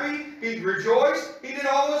was happy. He rejoiced. He did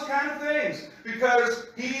all those kind of things because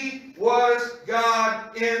he was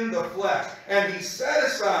God in the flesh. And he set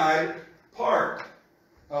aside part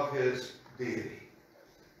of his deity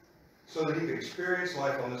so that he could experience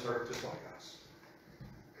life on this earth just like us.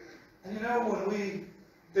 And you know, when we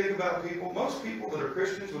think about people, most people that are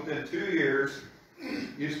Christians within 2 years,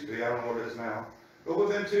 used to be, I don't know what it is now, but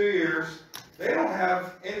within 2 years, they don't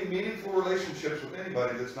have any meaningful relationships with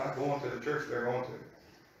anybody that's not going to the church they're going to.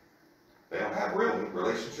 They don't have real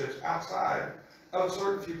relationships outside of a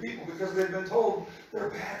certain few people because they've been told they're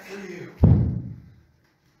bad for you.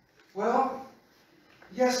 Well,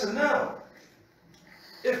 yes and no.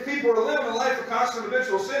 If people are living a life of constant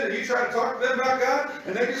habitual sin and you try to talk to them about God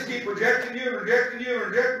and they just keep rejecting you and rejecting you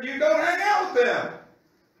and rejecting you, don't hang out with them.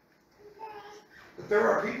 But there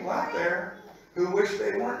are people out there who wish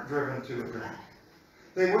they weren't driven to a drink.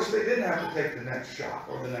 They wish they didn't have to take the next shot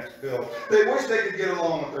or the next pill. They wish they could get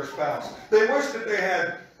along with their spouse. They wish that they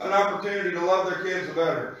had an opportunity to love their kids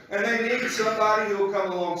better. And they need somebody who will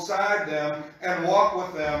come alongside them and walk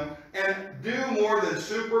with them and do more than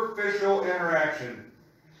superficial interaction.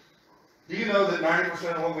 Do you know that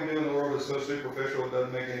 90% of what we do in the world is so superficial it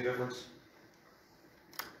doesn't make any difference?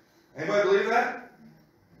 Anybody believe that?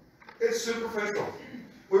 It's superficial.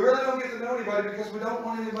 We really don't get to know anybody because we don't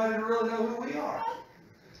want anybody to really know who we are.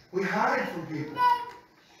 We hide from people.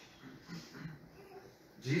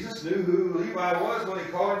 Jesus knew who Levi was when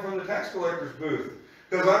he called him from the tax collector's booth.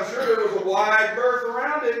 Because I'm sure there was a wide berth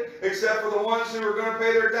around it, except for the ones who were going to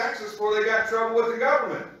pay their taxes before they got in trouble with the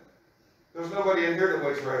government. There's nobody in here that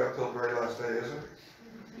waits right up till the very last day, is there?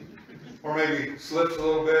 Or maybe slips a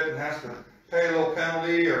little bit and has to pay a little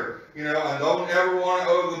penalty, or, you know, and don't ever want to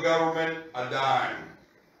owe the government a dime.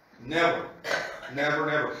 Never. Never,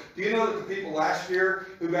 never. Do you know that the people last year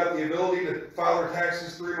who got the ability to file their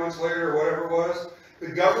taxes 3 months later or whatever it was, the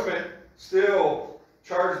government still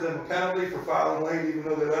charged them a penalty for filing late even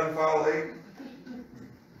though they let them file late?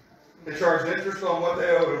 They charged interest on what they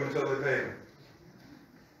owed them until they paid them.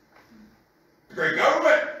 Great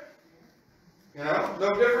government! You know,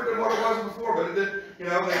 no different than what it was before, but it did, you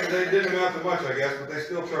know, they didn't amount to much, I guess, but they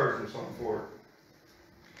still charged them something for it.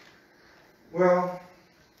 Well,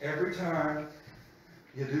 every time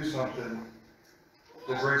you do something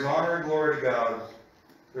that brings honor and glory to God,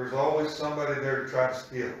 there's always somebody there to try to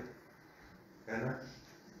steal it. Isn't there?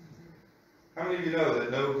 How many of you know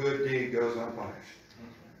that no good deed goes unpunished?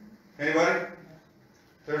 Anybody?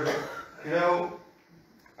 There's a, you know,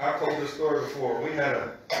 I've told this story before. We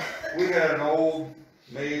had an old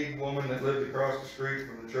maid woman that lived across the street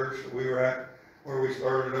from the church that we were at, where we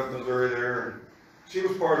started up in Missouri there, and she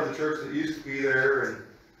was part of the church that used to be there, and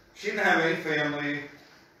she didn't have any family.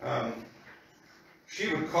 She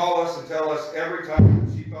would call us and tell us every time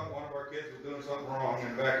she thought one of our kids was doing something wrong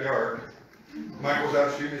in the backyard. Mike was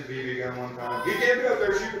out shooting his BB gun one time. He can't be out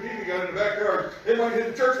there shooting a BB gun in the backyard. It might hit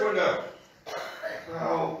the church window.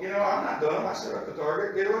 So, you know, I'm not dumb. I set up the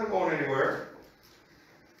target. It wasn't going anywhere.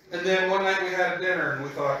 And then one night we had a dinner, and we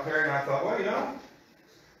thought, Terry and I thought, well, you know,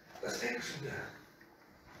 let's take her some dinner.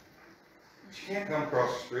 She can't come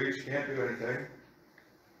across the street. She can't do anything.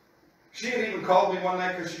 She had even called me one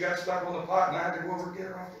night because she got stuck on the pot, and I had to go over and get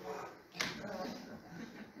her off the pot.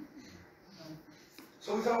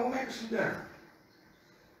 So we thought, we'll make her some dinner.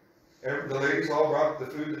 The ladies all brought the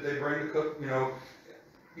food that they bring to cook. You know,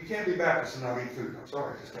 you can't be Baptist and not eat food. I'm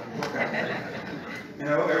sorry, just doesn't work out. You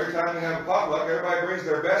know, every time we have a potluck, everybody brings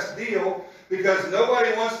their best deal because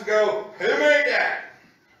nobody wants to go, who made that?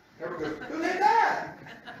 Everybody goes, who made that?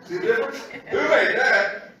 See the difference? Who made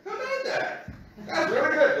that? Who made that? That's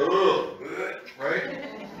really good. Ugh.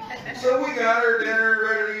 Right? So we got her dinner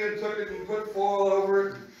ready and took it and put foil over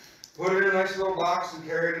it, put it in a nice little box and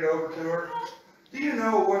carried it over to her. Do you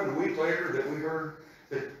know it wasn't a week later that we heard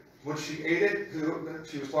that when she ate it,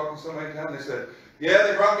 she was talking to somebody in town, they said, yeah,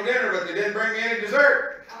 they brought me dinner, but they didn't bring me any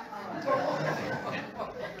dessert.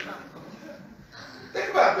 Think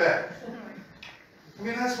about that. I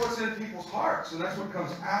mean, that's what's in people's hearts, and that's what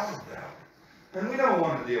comes out of them. And we don't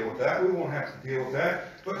want to deal with that. We won't have to deal with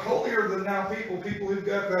that. But holier than thou people who've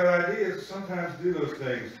got that idea, sometimes do those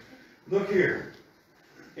things. Look here.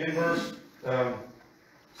 In verse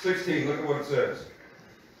 16, look at what it says.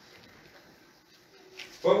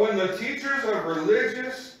 But when the teachers of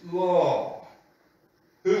religious law,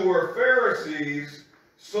 who were Pharisees,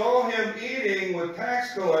 saw him eating with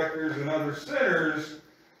tax collectors and other sinners,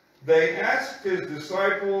 they asked his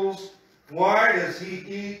disciples, "Why does he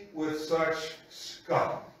eat with such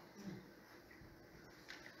scum?"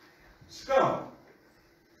 Scum.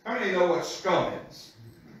 How many know what scum is?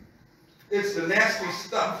 It's the nasty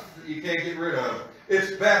stuff that you can't get rid of.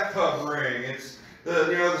 It's bathtub ring. It's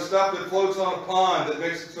the stuff that floats on a pond that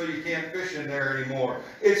makes it so you can't fish in there anymore.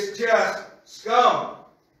 It's just scum.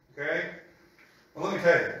 Okay? Well, let me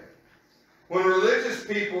tell you. When religious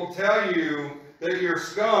people tell you that you're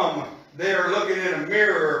scum, they are looking in a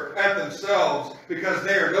mirror at themselves because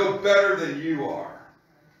they are no better than you are.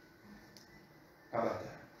 How about that?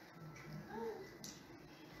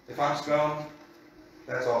 If I'm scum,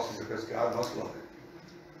 that's awesome because God must love it.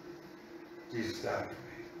 Jesus died for me.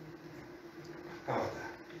 How about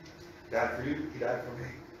that? Died for you, he died for me.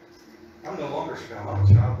 I'm no longer scum, I'm a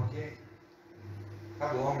child of the King.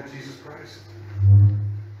 I belong to Jesus Christ.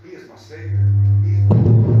 He is my Savior. He's my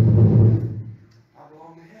Lord. I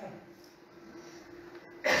belong to Him.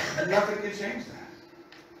 And nothing can change that.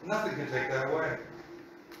 Nothing can take that away.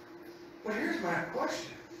 But here's my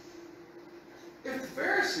question. If the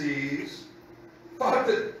Pharisees thought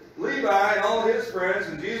that Levi and all his friends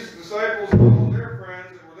and Jesus' disciples and all their friends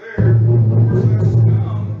that were there were such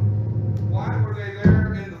scum, why were they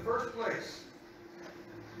there in the first place?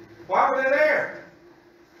 Why were they there?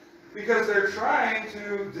 Because they're trying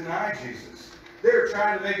to deny Jesus. They're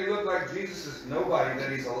trying to make it look like Jesus is nobody, that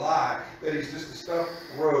he's a lie, that he's just a stuffed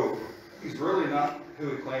robe. He's really not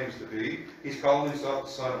who he claims to be. He's calling himself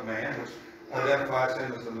the Son of Man, which identifies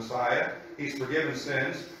him as the Messiah. He's forgiven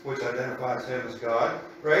sins, which identifies him as God,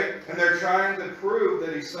 right? And they're trying to prove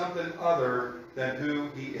that he's something other than who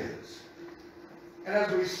he is. And as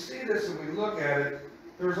we see this and we look at it,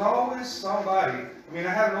 there's always somebody. I mean, I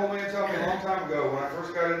had an old man tell me a long time ago when I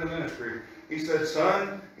first got into ministry. He said,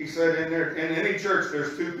 "Son," he said, in any church,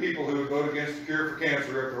 there's two people who would vote against the cure for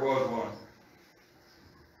cancer if there was one.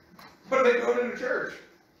 What are they doing in the church?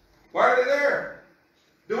 Why are they there?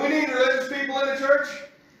 Do we need religious people in the church?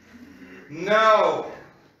 No.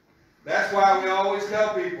 That's why we always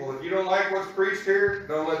tell people, if you don't like what's preached here,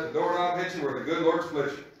 don't let the doorknob hit you or the good Lord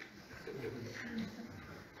split you.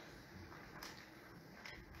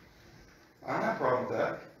 I don't have a problem with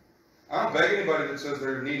that. I don't beg anybody that says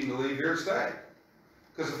they're needing to leave here to stay.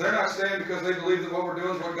 Because if they're not staying because they believe that what we're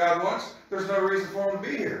doing is what God wants, there's no reason for them to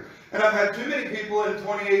be here. And I've had too many people in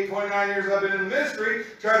 28, 29 years I've been in the ministry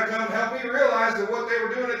try to come and help me realize that what they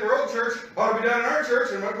were doing at their old church ought to be done in our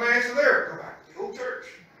church, and what my answer there? Go back to the old church.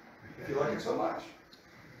 If you like it so much.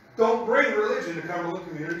 Don't bring religion to Cumberland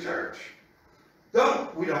Community Church.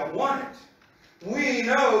 Don't. We don't want it. We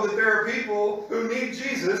know that there are people who need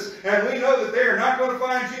Jesus, and we know that they are not going to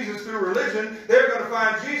find Jesus through religion. They're going to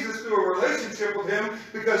find Jesus through a relationship with Him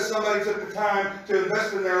because somebody took the time to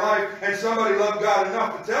invest in their life, and somebody loved God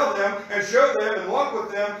enough to tell them and show them and walk with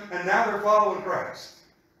them, and now they're following Christ.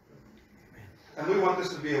 And we want this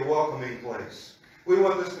to be a welcoming place. We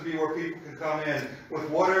want this to be where people can come in with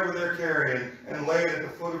whatever they're carrying and lay it at the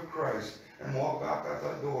foot of Christ and walk back out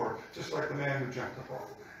that door, just like the man who jumped up off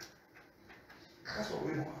the bed. That's what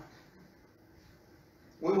we want.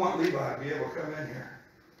 We want Levi to be able to come in here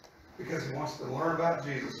because he wants to learn about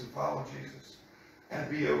Jesus and follow Jesus and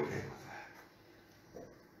be okay with that.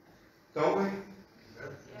 Don't we?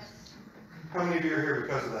 Yes. How many of you are here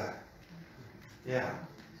because of that? Yeah.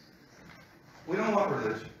 We don't want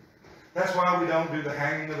religion. That's why we don't do the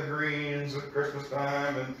hanging of the greens at Christmas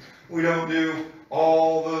time, and we don't do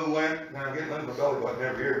all the Lent. Now, I get Lent in the belly button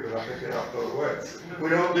every year because I pick it up and throw it away. We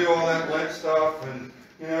don't do all that Lent stuff, and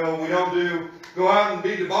we don't go out and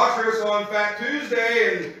be debaucherous on Fat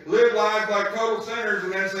Tuesday and live lives like total sinners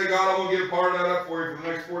and then say, God, I'm going to give part of that up for you for the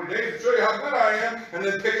next 40 days and show you how good I am, and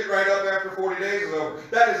then pick it right up after 40 days is over.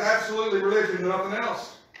 That is absolutely religion and nothing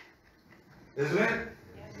else. Isn't it?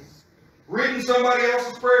 Reading somebody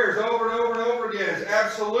else's prayers over and over and over again is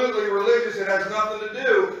absolutely religious. It has nothing to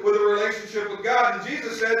do with a relationship with God. And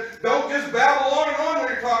Jesus said, don't just babble on and on when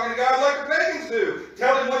you're talking to God like the pagans do.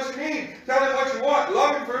 Tell Him what you need. Tell Him what you want.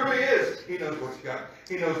 Love Him for who He is. He knows what you got.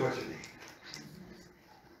 He knows what you need.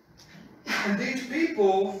 And these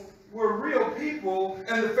people were real people,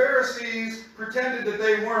 and the Pharisees pretended that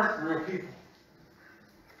they weren't real people.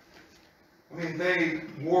 I mean, they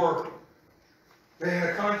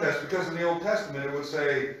had a contest because in the Old Testament it would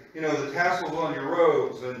say, the tassels on your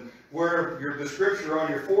robes and wear the scripture on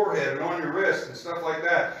your forehead and on your wrist and stuff like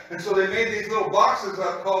that. And so they made these little boxes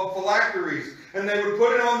up called phylacteries. And they would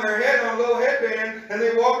put it on their head on a little headband, and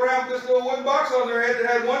they'd walk around with this little wooden box on their head that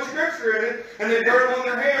had one scripture in it, and they'd wear it on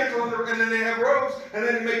their hands, and then they'd have robes, and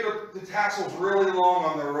then they'd make the tassels really long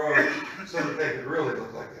on their robes so that they could really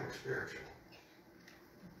look like they were spiritual.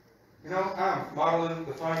 You know, I'm modeling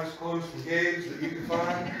the finest clothes from Gabe's that you can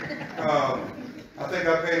find. I think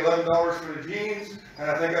I paid $11 for the jeans, and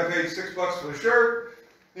I think I paid $6 for the shirt.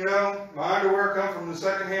 You know, my underwear come from the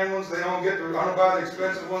second-hand ones. I don't buy the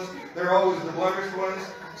expensive ones. They're always the blemished ones.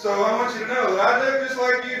 So I want you to know that I live just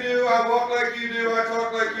like you do. I walk like you do. I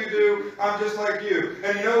talk like you do. I'm just like you.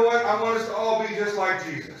 And you know what? I want us to all be just like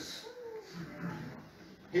Jesus.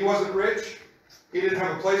 He wasn't rich. He didn't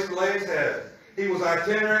have a place to lay his head. He was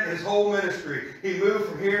itinerant his whole ministry. He moved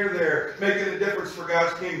from here to there, making a difference for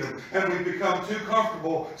God's kingdom. And we've become too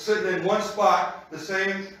comfortable sitting in one spot, the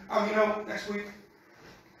same. You know, next week,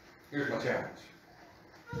 here's my challenge.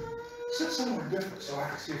 Sit somewhere different so I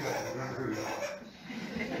can see if I can remember who you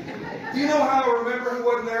are. Do you know how I remember who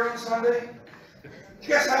wasn't there on Sunday?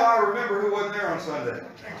 Guess how I remember who wasn't there on Sunday?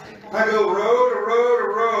 I go row to row to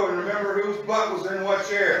row and remember whose butt was in what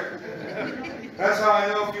chair. That's how I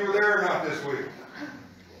know if you were there or not this week.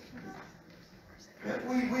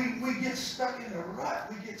 We get stuck in a rut.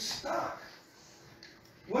 We get stuck.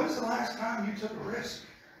 When's the last time you took a risk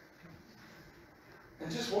and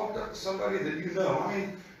just walked up to somebody that you know? I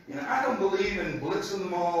mean, you know, I don't believe in blitzing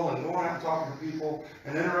them all and going out and talking to people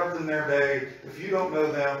and interrupting their day. If you don't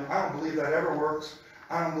know them, I don't believe that ever works.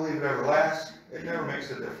 I don't believe it ever lasts. It never makes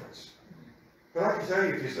a difference. But I can tell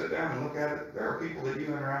you, if you sit down and look at it, there are people that you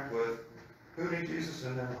interact with who need Jesus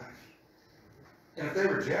in their life. And if they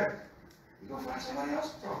reject, you go find somebody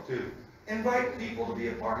else to talk to. Invite people to be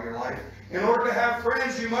a part of your life. In order to have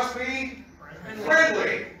friends, you must be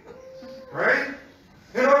friendly. Right?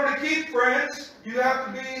 In order to keep friends, you have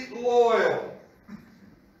to be loyal.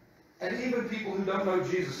 And even people who don't know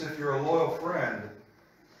Jesus, if you're a loyal friend,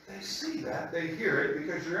 they see that, they hear it,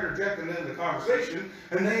 because you're interjecting into the conversation,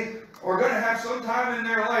 and they are going to have some time in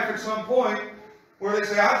their life at some point where they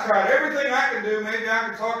say, I've tried everything I can do. Maybe I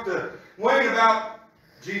can talk to Wayne about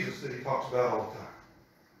Jesus that he talks about all the time.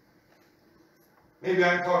 Maybe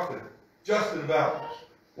I can talk to Justin about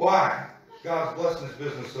why God's blessing his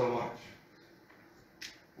business so much.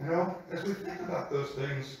 You know, as we think about those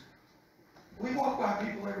things, we walk by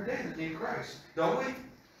people every day that need Christ, don't we?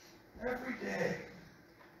 Every day.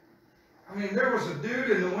 I mean, there was a dude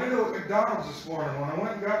in the window at McDonald's this morning when I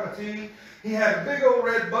went and got my tea. He had a big old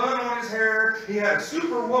red bun on his hair. He had a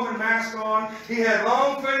Superwoman mask on. He had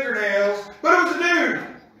long fingernails. But it was a dude.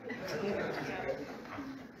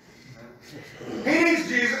 He needs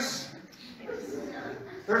Jesus.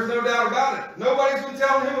 There's no doubt about it. Nobody's been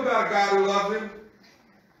telling him about a God who loves him.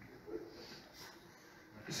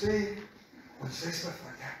 You see, when you say stuff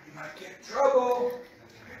like that, you might get in trouble.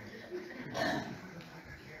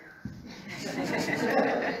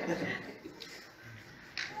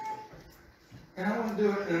 And I want to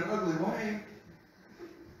do it in an ugly way,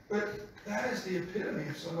 but that is the epitome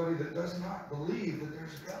of somebody that does not believe that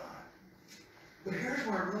there's a God. But here's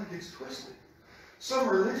where it really gets twisted. Some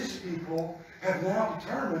religious people have now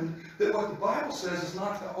determined that what the Bible says is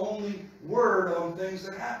not the only word on things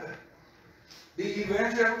that happen. The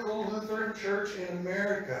Evangelical Lutheran Church in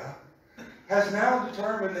America has now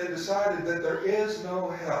determined and decided that there is no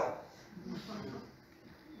hell.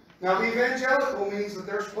 Now, the evangelical means that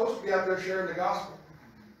they're supposed to be out there sharing the gospel.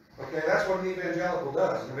 Okay, that's what an evangelical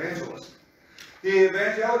does, an evangelist. The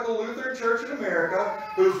Evangelical Lutheran Church in America,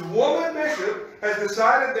 whose woman bishop has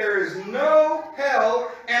decided there is no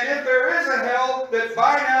hell, and if there is a hell, that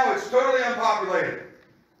by now it's totally unpopulated.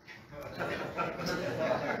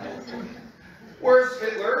 Where's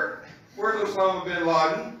Hitler? Where's Osama bin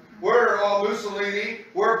Laden? Where are all Mussolini?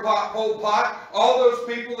 Where Pol Pot? All those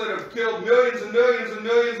people that have killed millions and millions and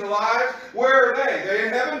millions of lives? Where are they? They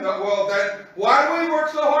in heaven? Well, why do we work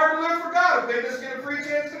so hard to live for God if they just get a free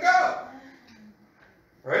chance to go?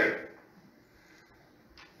 Right?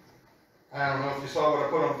 I don't know if you saw what I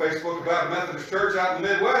put on Facebook about a Methodist church out in the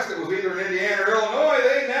Midwest. It was either in Indiana or Illinois.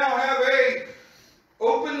 They now have a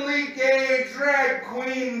openly gay drag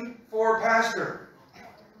queen for pastor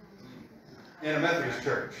in a Methodist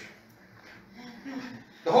church.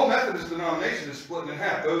 The whole Methodist denomination is splitting in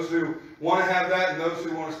half. Those who want to have that and those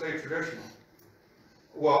who want to stay traditional.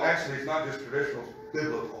 Well, actually, it's not just traditional, it's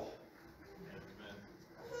biblical.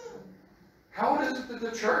 How is it that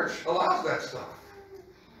the church allows that stuff?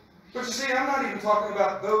 But you see, I'm not even talking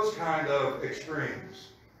about those kind of extremes.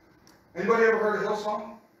 Anybody ever heard of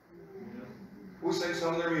Hillsong? we sing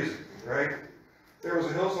some of their music, right? There was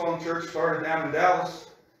a Hillsong church started down in Dallas.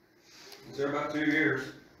 It was there about 2 years.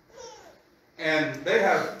 And they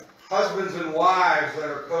have husbands and wives that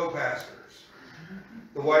are co-pastors.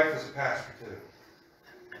 The wife is a pastor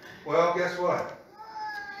too. Well, guess what?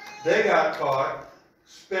 They got caught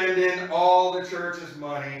spending all the church's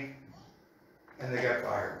money, and they got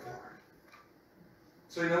fired for it.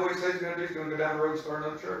 So you know what he says he's going to do? He's going to go down the road and start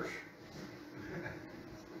another church.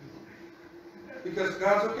 Because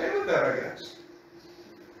God's okay with that, I guess.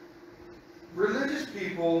 Religious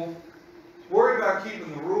people worry about keeping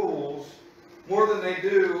the rules more than they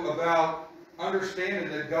do about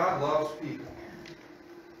understanding that God loves people.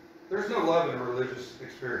 There's no love in a religious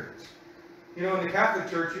experience. You know, in the Catholic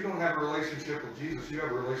Church, you don't have a relationship with Jesus, you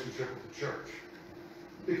have a relationship with the church.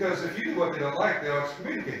 Because if you do what they don't like, they'll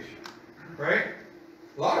excommunicate you. Right?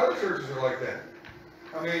 A lot of other churches are like that.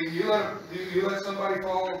 I mean, you let somebody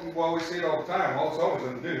fall, well, we see it all the time, it's always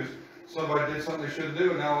in the news. Somebody did something they shouldn't do,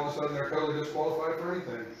 and now all of a sudden they're totally disqualified for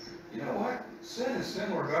anything. You know what? Sin is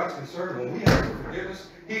sin where God's concerned. When we ask for forgiveness,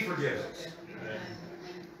 He forgives us.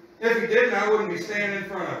 If He didn't, I wouldn't be standing in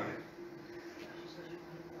front of you.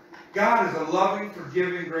 God is a loving,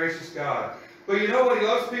 forgiving, gracious God. But you know what? He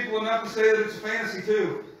loves people enough to say that it's a fantasy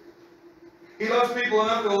too. He loves people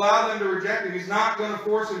enough to allow them to reject Him. He's not going to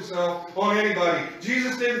force Himself on anybody.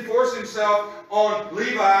 Jesus didn't force Himself on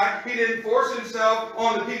Levi. He didn't force Himself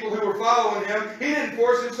on the people who were following Him. He didn't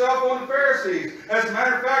force Himself on the Pharisees. As a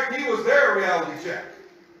matter of fact, He was their reality check.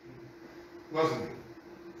 Wasn't He?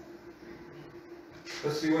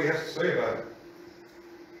 Let's see what He has to say about it.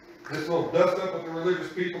 This little dust up with the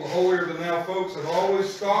religious people, the holier-than-thou folks, have always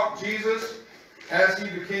stalked Jesus as He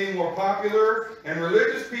became more popular, and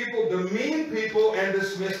religious people demean people and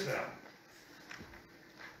dismiss them.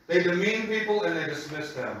 They demean people and they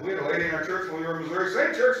dismiss them. We had a lady in our church when we were in Missouri.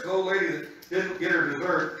 Same church, the old lady that didn't get her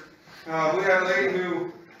dessert. We had a lady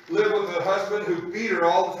who lived with a husband who beat her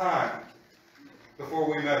all the time before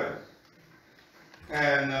we met her.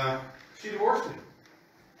 And she divorced him.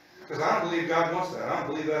 Because I don't believe God wants that. I don't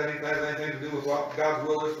believe that has anything to do with what God's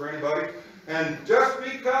will is for anybody. And just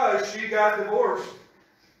because she got divorced,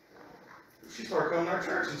 she started coming to our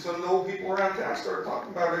church, and some of the old people around town started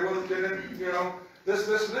talking about her. They didn't, you know, this,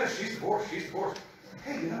 and this. She's divorced. She's divorced.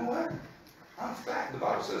 Hey, you know what? I'm fat. The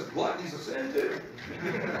Bible says gluttony's a sin too.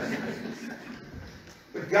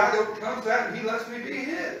 But God overcomes that, and He lets me be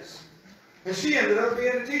His. And she ended up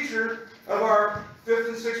being a teacher of our 5th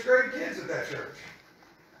and 6th grade kids at that church.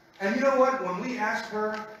 And you know what? When we asked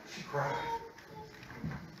her, she cried.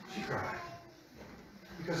 She cried.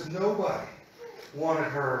 Because nobody wanted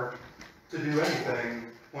her to do anything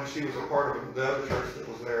when she was a part of the other church that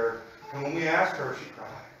was there. And when we asked her, she cried.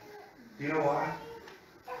 Do you know why?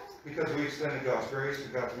 Because we extended God's grace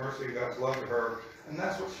and God's mercy and God's love to her. And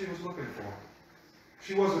that's what she was looking for.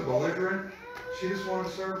 She wasn't belligerent. She just wanted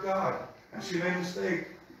to serve God. And she made a mistake.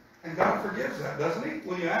 And God forgives that, doesn't He?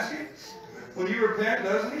 When you ask Him? When you repent,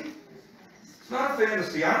 doesn't He? It's not a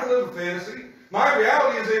fantasy. I don't live a fantasy. My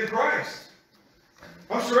reality is in Christ.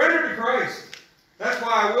 I'm surrendered to Christ. That's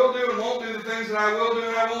why I will do and won't do the things that I will do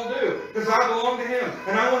and I won't do. Because I belong to Him.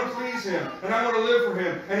 And I want to please Him. And I want to live for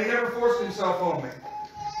Him. And He never forced Himself on me.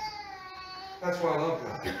 That's why I love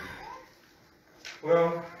God.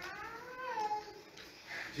 Well,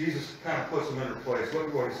 Jesus kind of puts them in their place. Look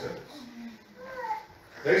at what He says.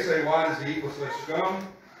 They say, why does He eat with such scum?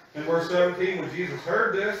 In verse 17, when Jesus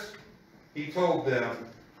heard this, He told them,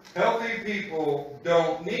 healthy people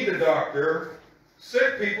don't need a doctor.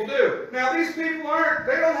 Sick people do. Now these people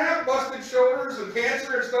they don't have busted shoulders and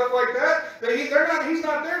cancer and stuff like that. He's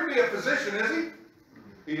not there to be a physician, is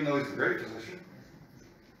He? Even though He's a great physician.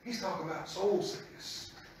 He's talking about soul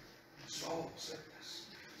sickness. Soul sickness.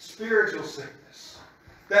 Spiritual sickness.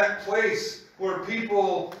 That place where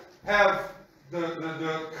people have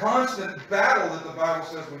the constant battle that the Bible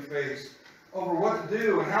says we face over what to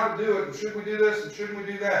do and how to do it, and should we do this and shouldn't we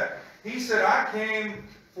do that. He said, I came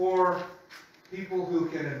for people who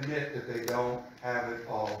can admit that they don't have it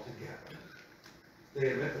all together.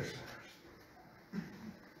 They admit they're sinners.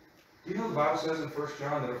 Do you know the Bible says in 1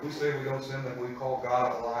 John that if we say we don't sin, that we call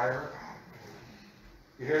God a liar?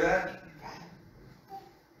 You hear that?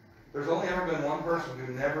 There's only ever been one person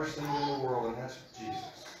who never sinned in the world, and that's Jesus.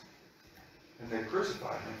 And they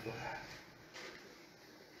crucified Him for that.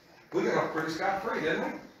 We got off pretty scot-free, didn't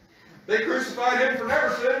we? They crucified Him for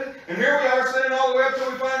never sinning, and here we are sinning all the way up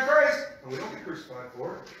till we find Christ. And we don't get crucified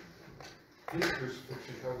for it. His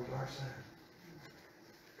crucifixion covered our sin.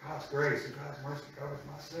 God's grace and God's mercy covers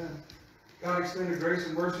my sin. God extended grace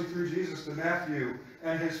and mercy through Jesus to Matthew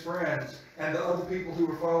and his friends and the other people who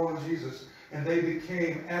were following Jesus. and they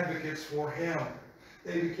became advocates for him.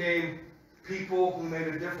 They became people who made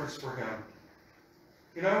a difference for him.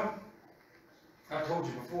 You know, I've told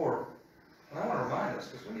you before, and I want to remind us,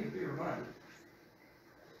 because we need to be reminded.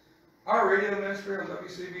 Our radio ministry on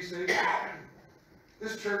WCBC,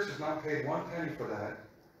 this church has not paid one penny for that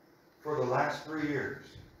for the last 3 years.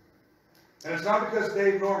 And it's not because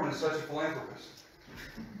Dave Norman is such a philanthropist.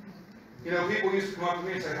 You know, people used to come up to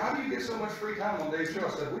me and say, how do you get so much free time on Dave's show? I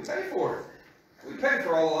said, we pay for it. We pay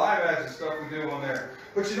for all the live ads and stuff we do on there.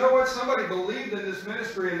 But you know what? Somebody believed in this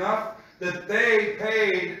ministry enough that they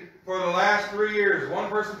paid for the last 3 years. One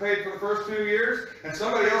person paid for the first 2 years, and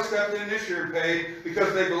somebody else stepped in this year and paid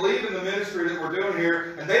because they believe in the ministry that we're doing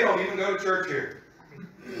here, and they don't even go to church here.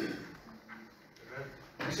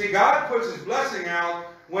 You see, God puts His blessing out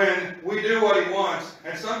when we do what He wants,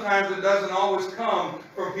 and sometimes it doesn't always come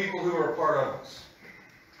from people who are a part of us.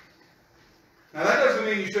 Now, that doesn't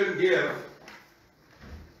mean you shouldn't give.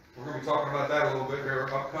 We're going to be talking about that a little bit here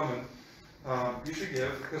upcoming. You should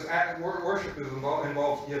give, because worship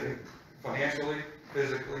involves giving financially,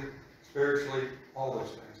 physically, spiritually, all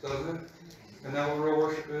those things, doesn't it? Isn't that what real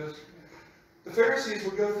worship is? The Pharisees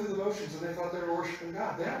would go through the motions and they thought they were worshiping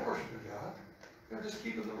God. They aren't worshiping God. They're just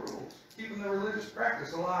keeping the rules, keeping the religious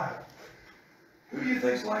practice alive. Who do you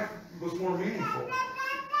think's life was more meaningful?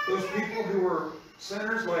 Those people who were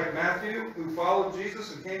sinners like Matthew, who followed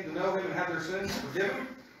Jesus and came to know Him and had their sins forgiven?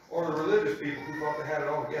 Or the religious people who thought they had it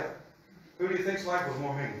all together? Who do you think's life was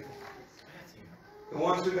more meaningful? The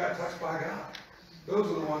ones who got touched by God. Those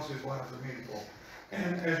are the ones whose lives are meaningful.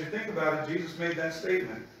 And as you think about it, Jesus made that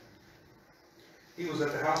statement. He was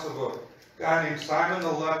at the house of a guy named Simon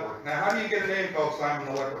the leper. Now, how do you get a name called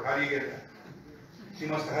Simon the leper? How do you get that? He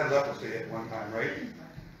must have had leprosy at one time, right?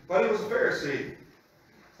 But he was a Pharisee.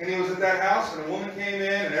 And he was at that house, and a woman came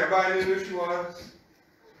in, and everybody knew who she was.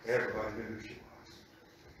 Everybody knew who she was.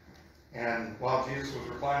 And while Jesus was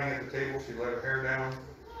reclining at the table, she let her hair down,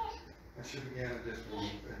 and she began to just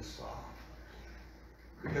weep and sob.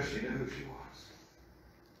 Because she knew who she was.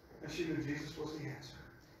 And she knew Jesus was the answer.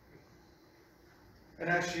 And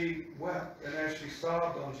as she wept, and as she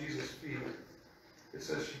sobbed on Jesus' feet, it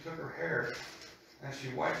says she took her hair, and she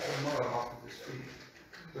wiped the mud off of His feet,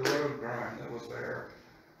 the road grime that was there.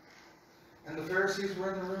 And the Pharisees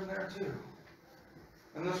were in the room there too.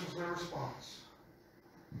 And this was their response.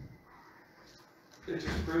 It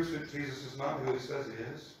just proves that Jesus is not who He says He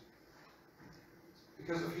is.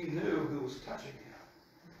 Because if He knew who was touching Him,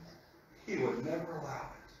 He would never allow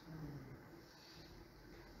it.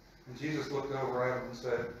 And Jesus looked over at him and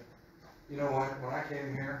said, you know what? When I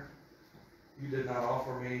came here, you did not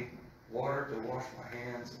offer me water to wash my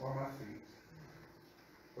hands or my feet.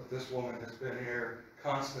 But this woman has been here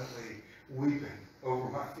constantly weeping over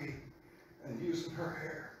my feet and using her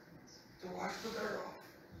hair to wash the dirt off.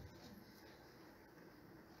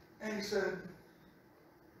 And He said,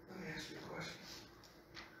 let me ask you a question.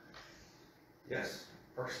 Yes,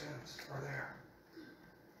 our sins are there.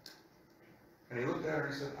 And He looked at her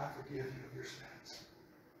and He said, I forgive you of your sins.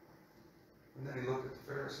 And then He looked at the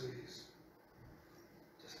Pharisees.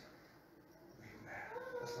 Just make them mad.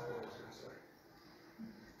 That's not what I was going to say.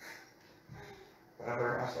 But I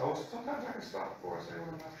said, oh, sometimes I can stop before I say what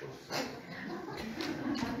I'm not supposed to say.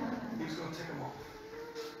 He was going to tick them off.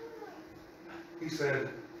 He said,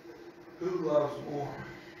 who loves more?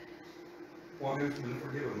 One who's been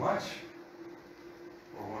forgiven much,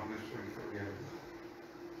 or one who's been forgiven little?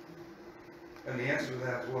 And the answer to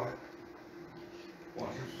that is what? One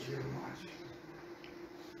who's forgiven much.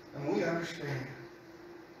 And when we understand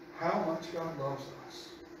how much God loves us,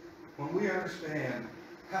 when we understand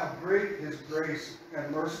how great His grace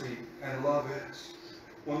and mercy and love is,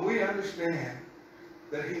 when we understand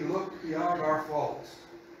that He looked beyond our faults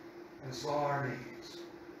and saw our needs,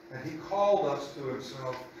 and He called us to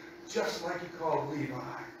Himself just like He called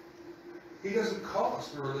Levi. He doesn't call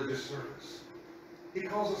us to religious service. He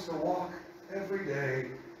calls us to walk every day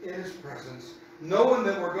in His presence, knowing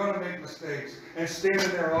that we're going to make mistakes, and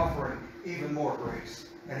standing there offering even more grace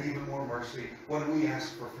and even more mercy when we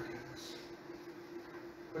ask for forgiveness.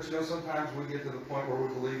 But you know, sometimes we get to the point where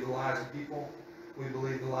we believe the lies of people, we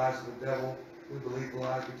believe the lies of the devil, we believe the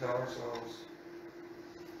lies we tell ourselves.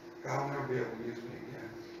 God will never be able to use me again.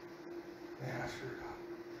 Man, I screwed up.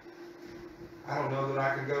 I don't know that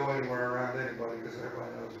I can go anywhere around anybody because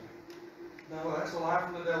everybody knows me. No, that's a lie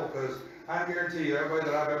from the devil, because I guarantee you, everybody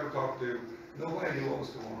that I've ever talked to, nobody knew what was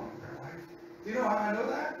going on in their life. Do you know how I know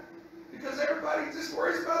that? Because everybody just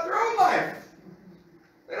worries about their own life.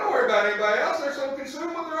 They don't worry about anybody else. They're so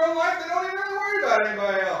consumed with their own life, they don't even really worry about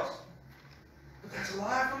anybody else. But that's a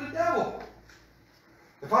lie from the devil.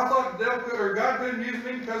 If I thought the devil could, or God couldn't use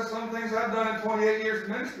me because of some things I've done in 28 years of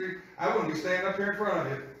ministry, I wouldn't be standing up here in front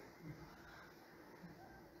of you.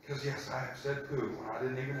 Because yes, I have said poo when I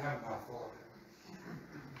didn't even have a mouthful of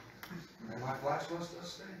it. And my flatulence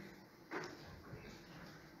does stink.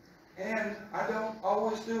 And I don't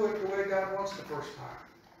always do it the way God wants the first time.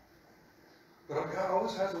 But God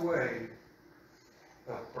always has a way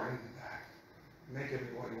of bringing me back, making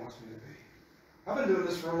me what He wants me to be. I've been doing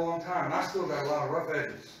this for a long time, and I still got a lot of rough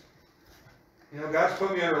edges. You know, God's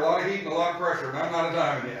put me under a lot of heat and a lot of pressure, and I'm not a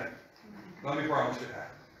diamond yet. Let me promise you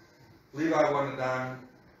that. Levi wasn't a diamond.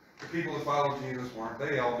 The people that followed Jesus weren't.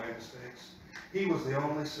 They all made mistakes. He was the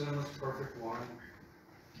only sinless, perfect one.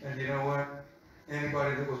 And you know what?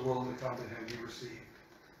 Anybody that was willing to come to Him, He received.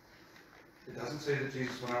 It doesn't say that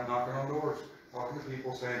Jesus went out knocking on doors, talking to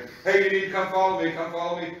people, saying, hey, you need to come follow me, come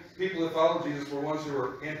follow me. People that followed Jesus were ones who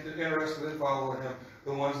were interested in following Him,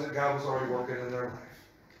 the ones that God was already working in their life.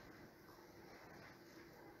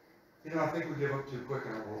 You know, I think we give up too quick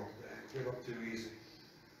in our world today. We give up too easy.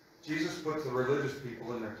 Jesus puts the religious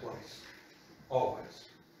people in their place. Always.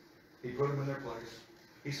 He put them in their place.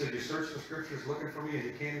 He said, you search the Scriptures looking for me and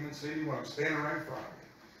you can't even see me when I'm standing right in front of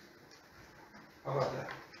you. How about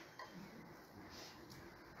that?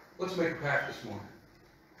 Let's make a pact this morning.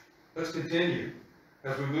 Let's continue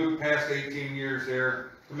as we move past 18 years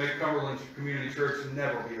there to make Cumberland Community Church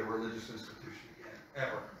never be a religious institution again.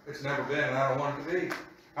 Ever. It's never been, and I don't want it to be.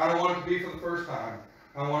 I don't want it to be for the first time.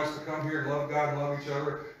 I want us to come here and love God and love each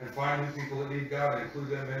other and find new people that need God and include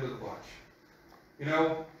them into the bunch. You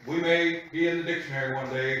know, we may be in the dictionary one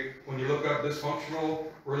day when you look up dysfunctional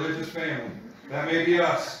religious family. That may be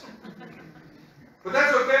us. But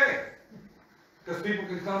that's okay. Because people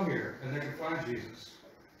can come here and they can find Jesus.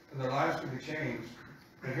 And their lives can be changed.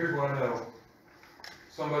 And here's what I know.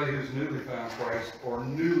 Somebody who's newly found Christ or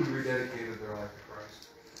newly rededicated their life to Christ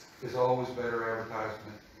is always better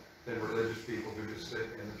advertisement than religious people who just sit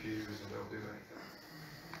in the pews and don't do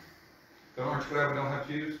anything. But aren't you glad we don't have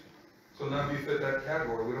pews? So none of you fit that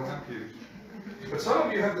category. We don't have pews. But some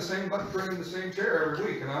of you have the same button, bring in the same chair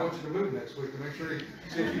every week, and I want you to move next week to make sure you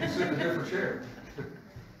see if you can sit in a different chair.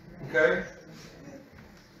 Okay?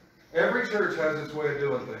 Every church has its way of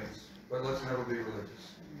doing things, but let's never be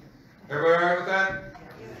religious. Everybody all right with that?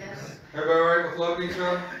 Yes. Everybody all right with loving each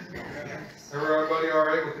other? Yes. Everybody all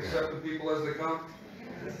right with accepting people as they come?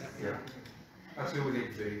 Yeah. That's who we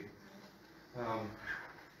need to be.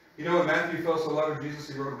 You know, when Matthew fell so love of Jesus,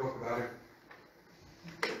 he wrote a book about him.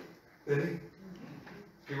 Didn't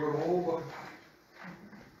he? He wrote a whole book about him.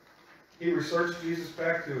 He researched Jesus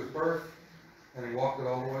back to his birth, and he walked it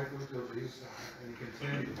all the way through till Jesus died. And he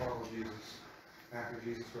continued to follow Jesus after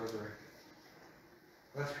Jesus resurrected.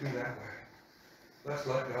 Let's be that way. Let's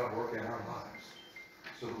let God work in our lives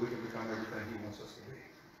so that we can become everything He wants us to be.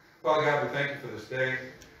 Father God, we thank You for this day.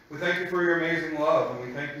 We thank You for Your amazing love, and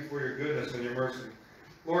we thank You for Your goodness and Your mercy.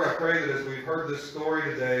 Lord, I pray that as we've heard this story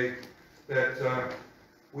today, that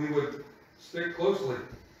we would stick closely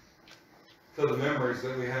to the memories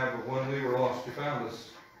that we have of when we were lost. You found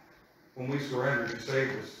us. When we surrendered, You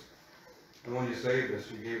saved us. And when You saved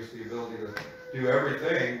us, You gave us the ability to do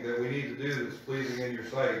everything that we need to do that's pleasing in Your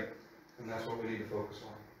sight. And that's what we need to focus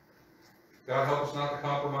on. God, help us not to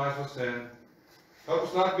compromise with sin. Help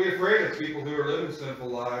us not to be afraid of people who are living sinful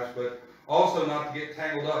lives, but also not to get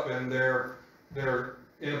tangled up in their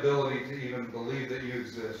inability to even believe that You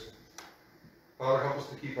exist. Father, help us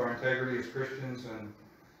to keep our integrity as Christians and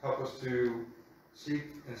help us to seek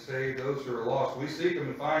and save those who are lost. We seek them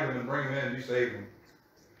and find them and bring them in. You save them.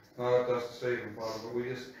 Not up to us to save them, Father, but we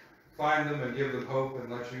just find them and give them hope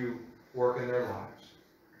and let You work in their lives.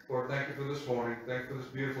 Lord, thank You for this morning. Thank You for this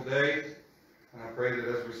beautiful day. And I pray that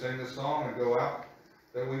as we sing this song and go out,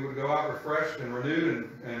 that we would go out refreshed and renewed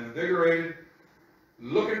and invigorated,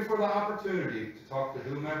 looking for the opportunity to talk to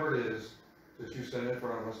whomever it is that You send in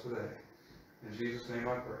front of us today. In Jesus' name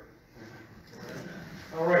I pray. Amen.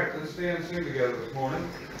 All right, let's stand and sing together this morning.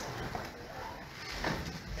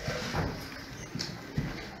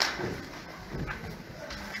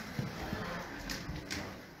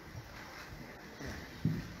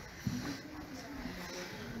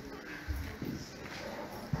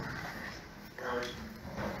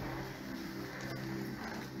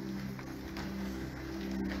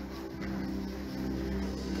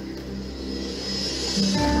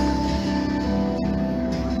 Yeah.